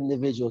collective of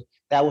individuals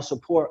that will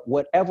support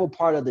whatever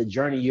part of the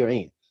journey you're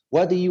in.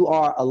 Whether you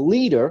are a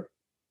leader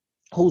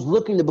who's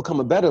looking to become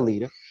a better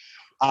leader.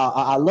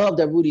 I love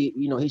that Rudy,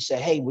 he said,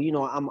 hey,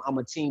 well, I'm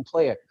a team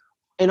player.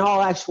 In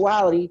all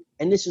actuality,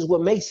 and this is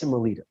what makes him a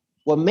leader.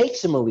 What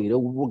makes him a leader,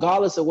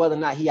 regardless of whether or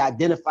not he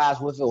identifies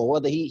with it or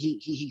whether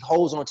he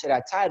holds on to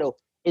that title,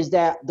 is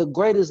that the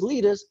greatest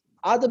leaders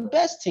are the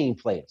best team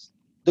players.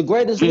 The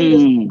greatest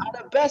leaders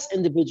are the best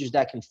individuals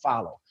that can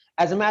follow.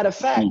 As a matter of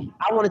fact,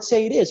 I want to tell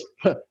you this,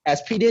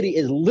 as P. Diddy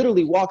is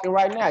literally walking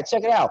right now,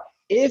 check it out.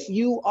 If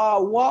you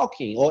are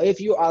walking or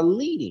if you are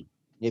leading,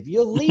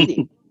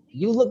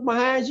 you look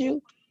behind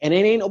you and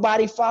it ain't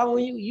nobody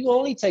following you, you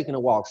only taking a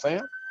walk,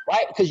 fam,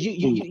 right? Because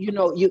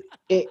it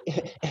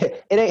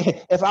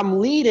ain't, if I'm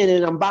leading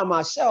and I'm by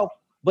myself,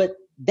 but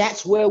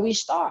that's where we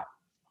start,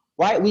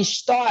 right? We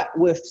start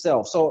with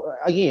self. So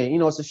again,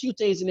 it's a few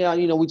things in there,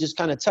 we just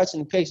kind of touching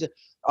the picture,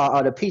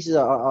 the pieces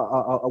of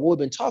what we've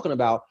been talking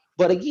about.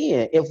 But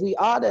again, if we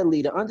are that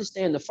leader,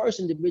 understand the first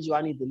individual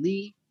I need to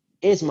lead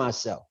is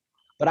myself.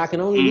 But I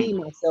can only lead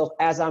myself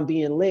as I'm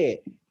being led.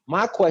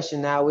 My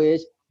question now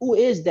is, who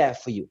is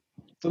that for you?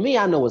 For me,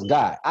 I know it's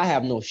God. I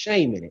have no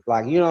shame in it.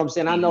 Like, you know what I'm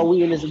saying? I know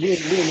we in this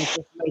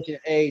information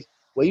age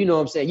where, you know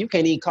what I'm saying, you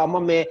can't even call my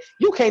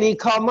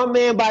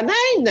man by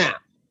name now.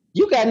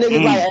 You got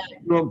niggas like,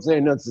 you know what I'm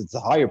saying? It's a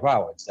higher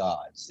power.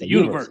 It's the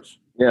universe.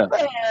 Yeah.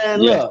 Man,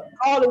 look,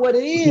 call it what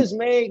it is,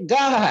 man.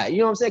 God, you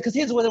know what I'm saying? Because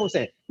here's what I'm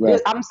saying.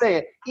 Right. I'm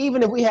saying,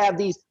 even if we have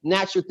these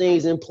natural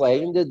things in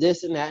play, and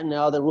this and that and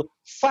the other,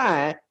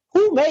 fine.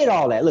 Who made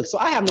all that? Look, so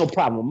I have no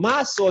problem.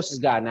 My source is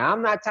God. Now,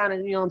 I'm not trying to,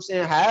 you know what I'm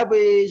saying, however it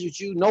is with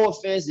you, no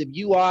offense if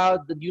you are,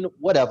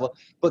 whatever,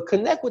 but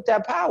connect with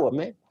that power,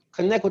 man.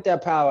 Connect with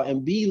that power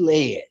and be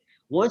led.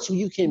 Once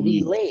you can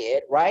be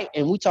led, right?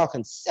 And we're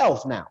talking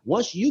self now.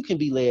 Once you can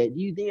be led,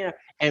 you there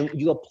and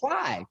you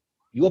apply,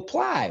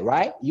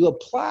 right? You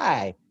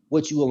apply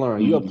what you will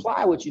learn. You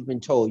apply what you've been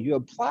told. You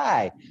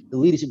apply the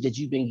leadership that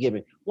you've been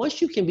given.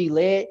 Once you can be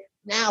led,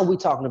 now we're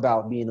talking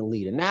about being a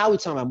leader. Now we're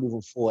talking about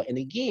moving forward. And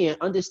again,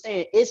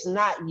 understand it's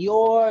not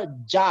your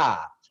job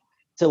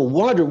to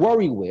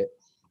worry with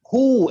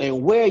who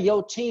and where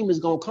your team is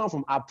going to come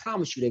from. I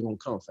promise you they're going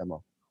to come,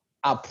 Femo.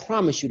 I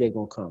promise you they're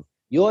going to come.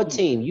 Your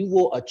team, you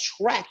will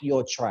attract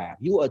your tribe.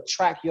 You will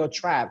attract your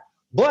tribe.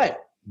 But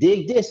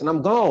dig this, and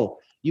I'm gone.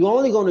 You're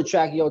only going to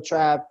attract your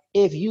tribe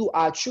if you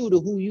are true to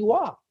who you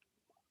are.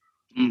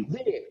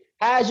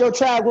 How's your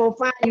tribe going to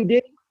find you,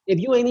 Diddy, if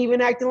you ain't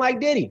even acting like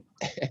Diddy?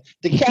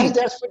 The cats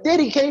that's for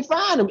Diddy can't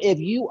find them if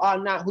you are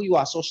not who you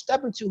are. So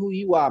step into who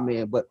you are,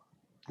 man. But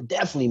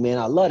definitely, man,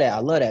 I love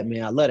that,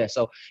 man. I love that.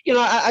 So,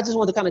 I just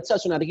want to kind of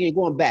touch on that again,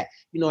 going back.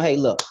 Hey,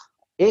 look,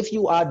 if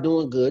you are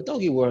doing good, don't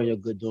get worried you're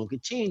good doing.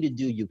 Continue to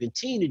do you.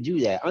 Continue to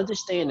do that.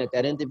 Understand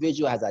that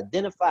individual has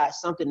identified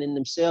something in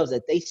themselves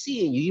that they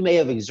see in you. You may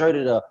have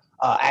exerted a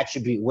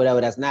attribute,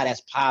 whatever, that's not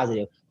as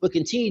positive, but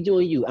continue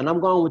doing you. And I'm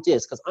going with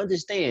this because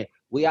understand,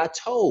 we are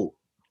told,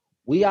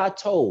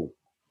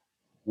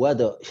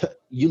 whether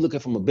you look at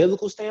it from a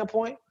biblical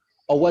standpoint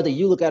or whether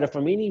you look at it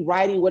from any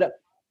writing, whatever,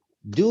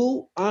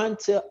 do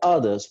unto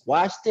others,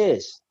 watch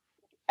this,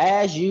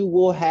 as you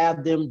will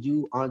have them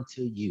do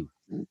unto you.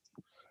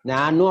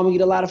 Now, I know I'm going to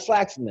get a lot of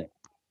flack from that.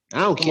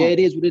 I don't care. It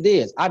is what it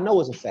is. I know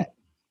it's a fact.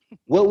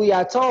 What we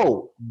are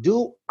told,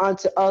 do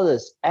unto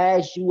others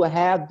as you will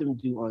have them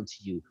do unto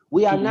you.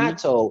 We are not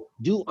told,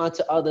 do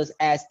unto others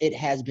as it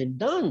has been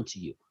done to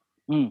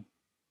you.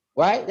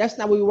 Right? That's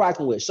not what we're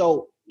rocking with.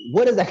 So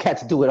what does that got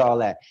to do with all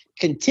that?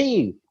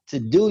 Continue to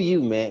do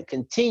you, man.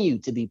 Continue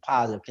to be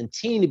positive.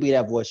 Continue to be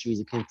that voice of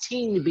reason.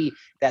 Continue to be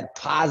that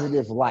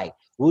positive light.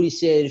 Rudy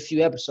said a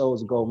few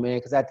episodes ago, man,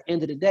 because at the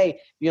end of the day,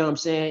 you know what I'm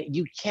saying?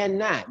 You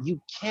cannot.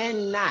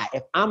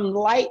 If I'm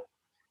light,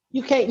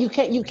 You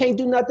can't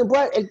do nothing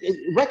but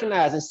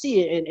recognize and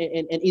see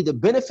it and either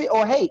benefit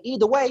or hate.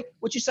 Either way,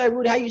 what you say,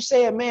 Rudy, how you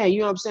say it, man, you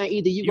know what I'm saying?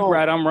 Either you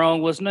right, I'm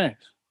wrong. What's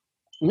next?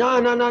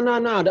 No.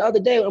 The other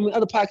day,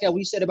 other podcast,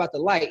 we said about the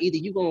light.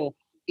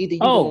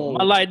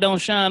 My light don't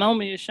shine on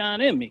me, it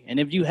shine in me. And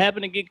if you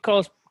happen to get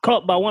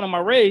caught by one of my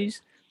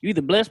rays, you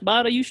either blessed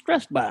by it or you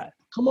stressed by it.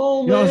 Come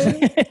on, you know man.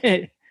 What I'm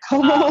saying?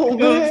 Come on,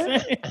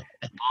 man.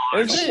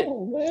 That's it.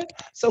 Man.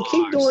 So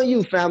keep doing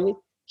you, family.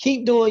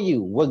 Keep doing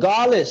you,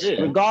 regardless of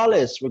the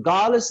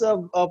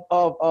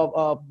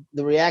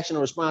reaction or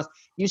response.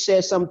 You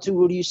said something too,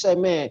 Rudy. You said,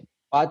 man,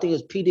 I think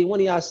it's PD.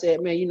 One of y'all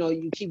said, man,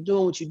 you keep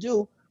doing what you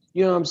do.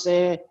 You know what I'm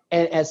saying?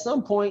 And at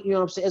some point, you know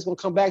what I'm saying, it's gonna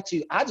come back to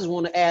you. I just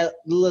want to add a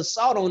little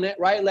salt on that,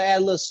 right?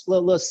 Add a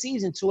little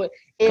season to it.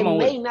 It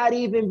may not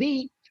even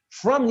be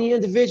from the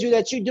individual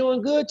that you're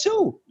doing good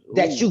to,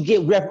 that you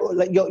get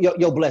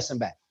your blessing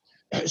back.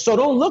 So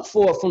don't look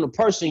for it from the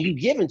person you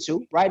giving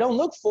to, right? Don't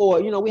look for,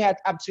 we had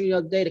the opportunity the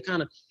other day to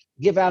kind of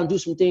give out and do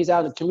some things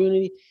out in the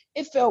community.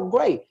 It felt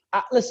great.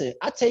 Listen,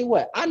 I tell you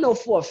what, I know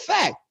for a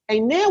fact,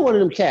 ain't there one of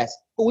them cats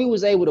who we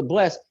was able to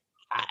bless.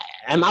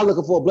 Am I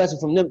looking for a blessing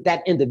from them,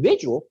 that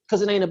individual?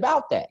 Because it ain't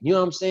about that. You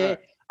know what I'm saying? Right.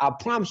 I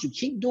promise you,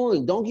 keep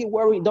doing. Don't get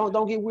worried.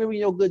 Don't get weary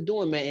in your good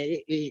doing, man.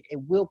 It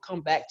will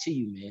come back to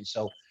you, man.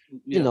 So,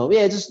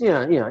 it just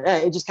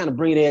kind of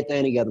bringing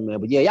everything together,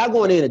 man. But yeah, y'all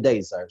going in today,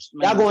 sir.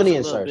 Y'all going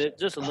in, sir.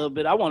 Just a little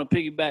bit. I want to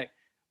piggyback.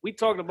 We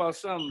talked about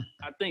something,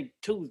 I think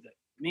Tuesday,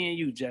 me and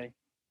you, Jay.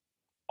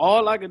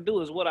 All I can do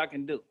is what I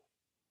can do.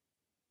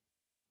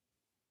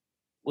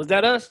 Was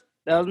that us?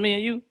 That was me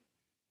and you?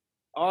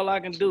 All I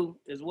can do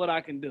is what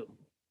I can do.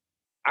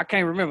 I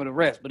can't remember the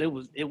rest, but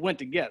it went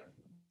together.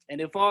 And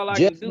if all I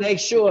can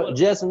do,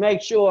 just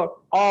make sure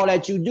all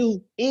that you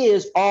do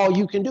is all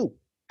you can do.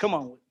 Come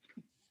on,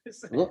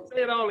 say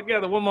it all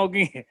together one more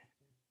again.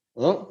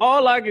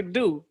 All I can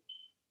do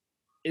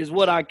is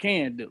what I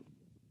can do.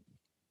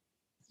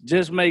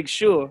 Just make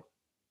sure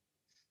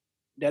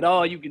that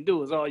all you can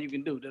do is all you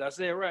can do. Did I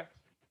say it right?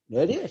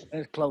 That is.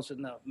 That's close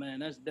enough,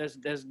 man.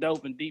 That's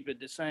dope and deep at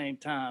the same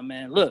time,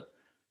 man. Look,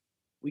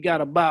 we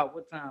got about,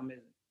 what time is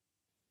it?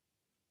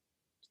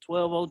 It's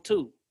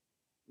 12:02.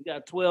 We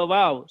got 12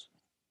 hours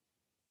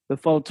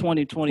before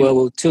 2021.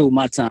 12:02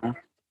 my time.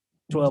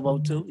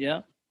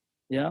 12:02,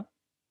 yeah.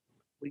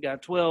 We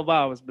got 12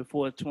 hours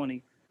before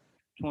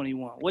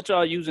 2021. What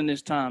y'all using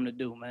this time to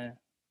do, man?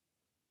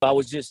 I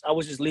was just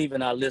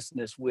leaving our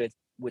listeners with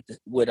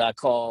what I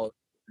call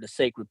the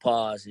sacred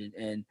pause,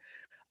 and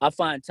I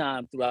find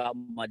time throughout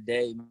my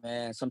day,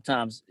 man.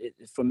 Sometimes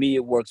for me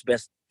it works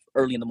best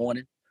early in the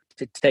morning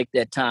to take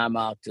that time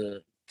out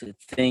to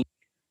think,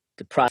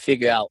 to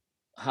figure out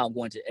how I'm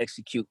going to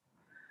execute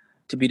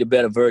to be the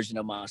better version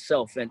of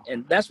myself,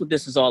 and that's what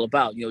this is all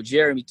about.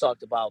 Jeremy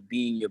talked about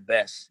being your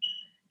best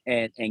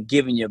and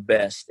giving your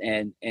best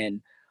and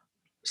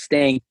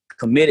staying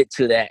committed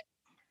to that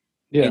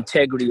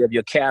integrity of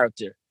your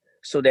character,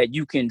 so that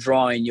you can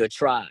draw in your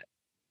tribe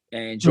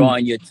and draw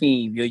in your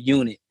team, your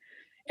unit.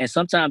 And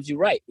sometimes you're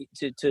right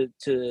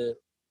to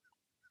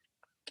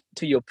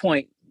your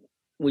point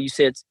when you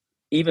said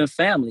even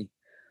family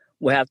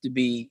will have to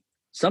be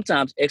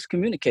sometimes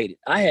excommunicated.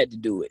 I had to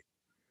do it.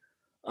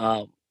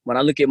 When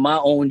I look at my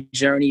own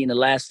journey in the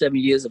last 7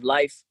 years of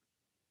life,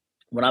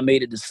 when I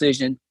made a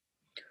decision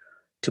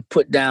to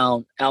put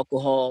down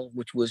alcohol,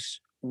 which was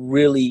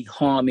really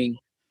harming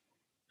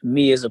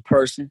me as a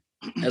person,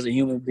 as a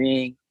human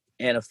being,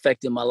 and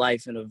affecting my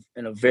life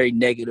in a very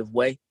negative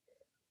way,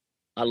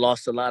 I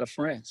lost a lot of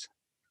friends.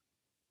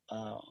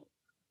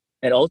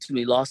 And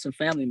ultimately lost some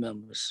family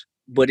members.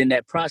 But in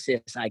that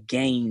process, I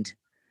gained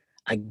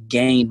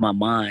my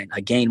mind.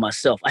 I gained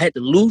myself. I had to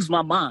lose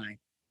my mind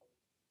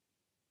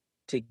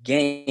to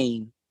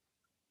gain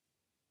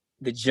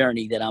the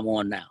journey that I'm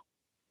on now.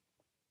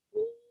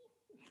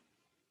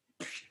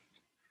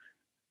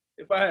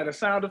 If I had a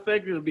sound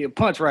effect, it would be a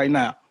punch right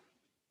now.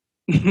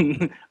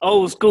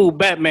 Old school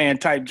Batman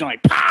type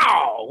joint.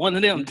 Pow! One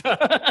of them.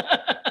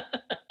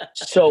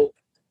 So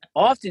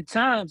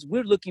oftentimes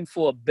we're looking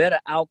for a better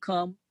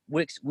outcome.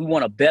 We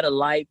want a better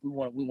life. We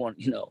want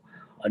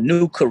a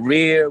new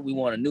career. We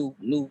want a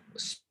new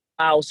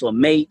spouse or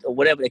mate or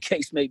whatever the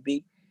case may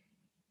be.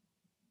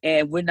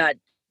 And we're not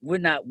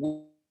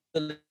willing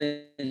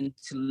to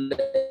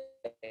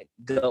let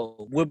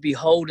go. We're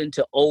beholden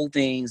to old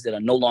things that are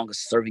no longer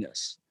serving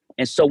us.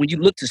 And so when you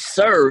look to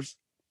serve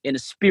in a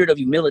spirit of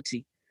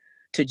humility,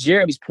 to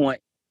Jeremy's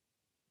point,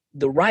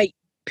 the right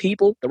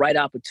people, the right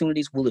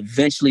opportunities will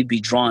eventually be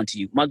drawn to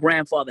you. My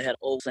grandfather had an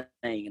old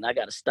saying, and I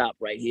got to stop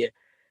right here.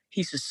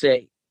 He used to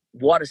say,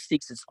 water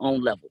seeks its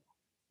own level.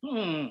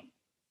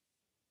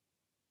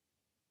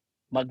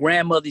 My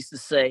grandmother used to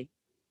say,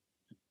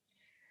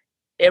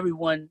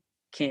 everyone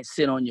can't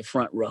sit on your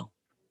front row.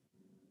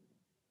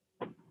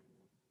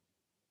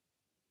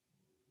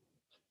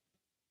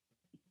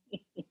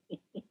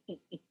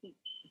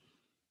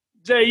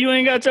 Jay, you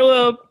ain't got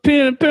your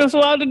pen and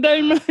pencil out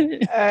today, man?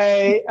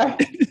 Hey,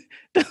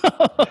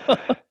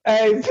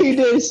 hey,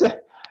 P.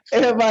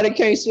 Everybody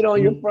can't sit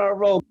on your front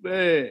row.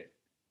 Man.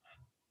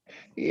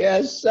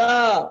 Yes,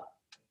 sir.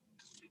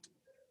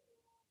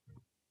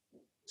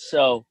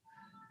 So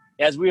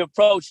as we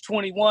approach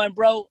 21,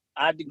 bro,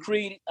 I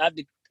decreed and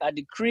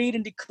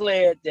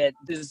declared that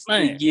this is the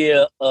Man.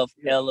 year of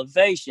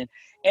elevation.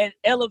 And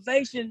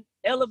elevation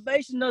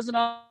doesn't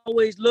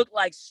always look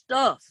like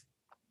stuff.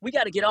 We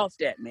got to get off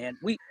that, man.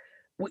 We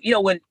you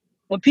know, when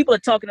people are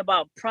talking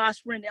about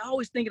prospering, they're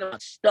always thinking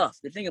about stuff.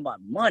 They're thinking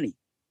about money.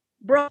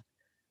 Bro,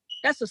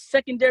 that's a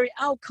secondary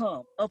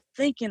outcome of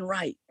thinking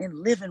right and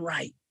living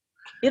right.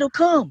 It'll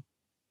come.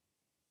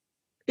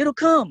 It'll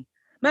come.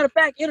 Matter of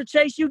fact, it'll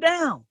chase you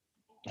down.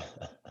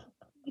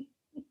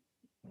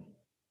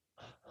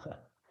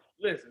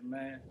 Listen,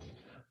 man.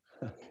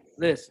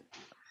 Listen.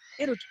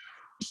 It'll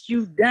chase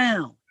you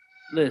down.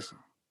 Listen.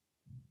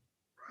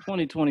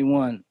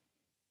 2021.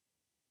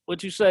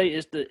 What you say?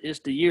 It's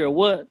the year of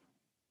what?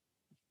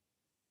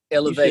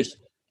 Elevation.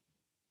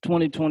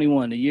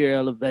 2021, the year of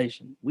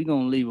elevation. We're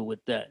gonna leave it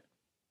with that.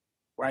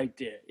 Right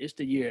there. It's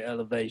the year of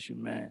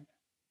elevation, man.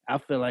 I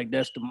feel like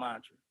that's the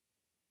mantra.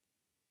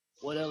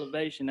 What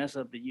elevation? That's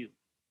up to you.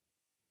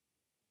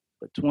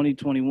 But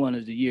 2021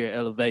 is the year of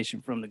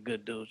elevation from the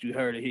Good Dudes. You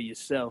heard it here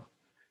yourself.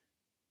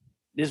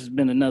 This has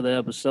been another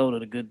episode of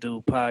the Good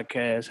Dude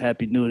Podcast.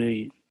 Happy New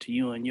Year to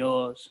you and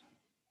yours.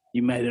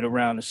 You made it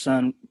around the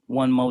sun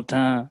one more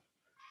time.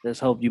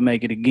 Let's hope you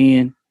make it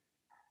again.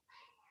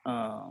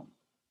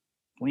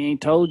 We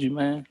ain't told you,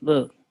 man.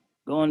 Look,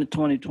 go into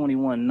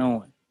 2021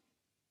 knowing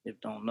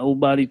if don't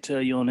nobody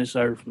tell you on this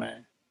earth,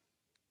 man,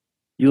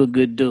 you a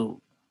good dude.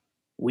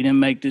 We didn't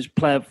make this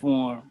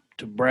platform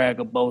to brag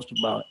or boast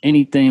about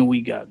anything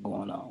we got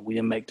going on. We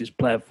didn't make this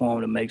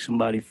platform to make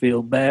somebody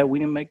feel bad. We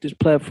didn't make this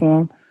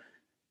platform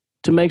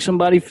to make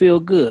somebody feel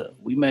good.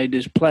 We made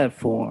this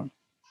platform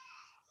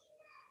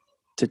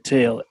to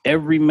tell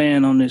every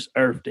man on this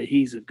earth that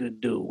he's a good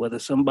dude, whether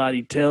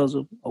somebody tells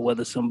him or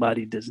whether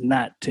somebody does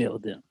not tell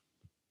them.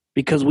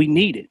 Because we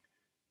need it.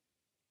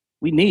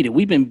 We need it.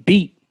 We've been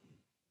beat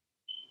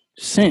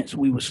since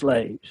we were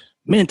slaves,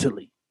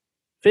 mentally,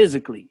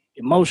 physically,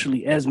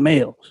 emotionally, as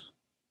males.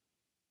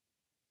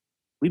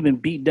 We've been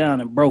beat down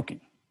and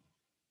broken.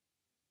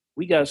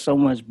 We got so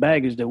much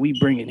baggage that we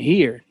bring in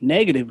here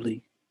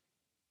negatively.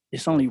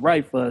 It's only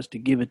right for us to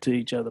give it to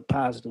each other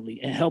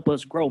positively and help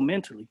us grow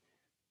mentally.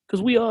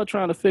 Because we all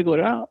trying to figure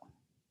it out.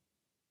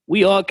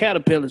 We all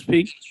caterpillars,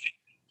 Pete.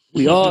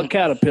 We all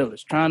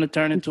caterpillars trying to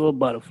turn into a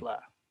butterfly.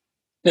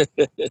 You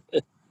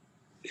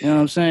know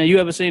what I'm saying? You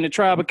ever seen a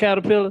tribe of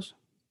caterpillars?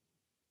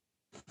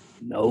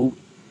 No.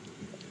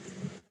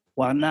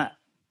 Why not?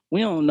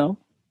 We don't know.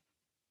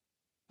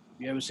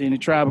 You ever seen a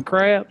tribe of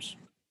crabs?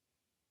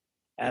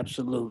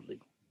 Absolutely.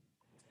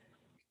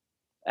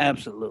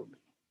 Absolutely.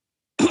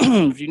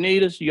 If you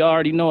need us, you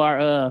already know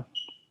our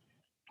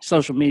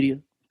social media,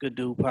 Good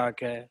Dude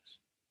Podcast.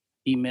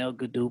 Email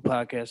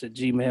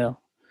gooddudepodcast@gmail.com.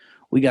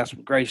 We got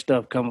some great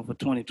stuff coming for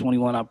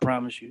 2021. I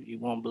promise you. You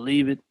won't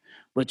believe it,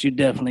 but you're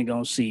definitely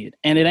gonna see it.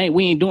 And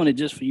we ain't doing it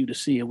just for you to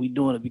see it. We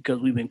doing it because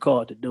we've been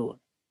called to do it.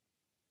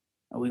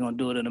 And we're gonna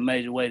do it in a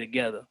major way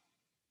together.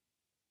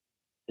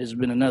 This has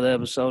been another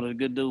episode of the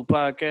Good Dude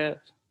Podcast.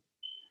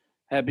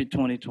 Happy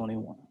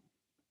 2021.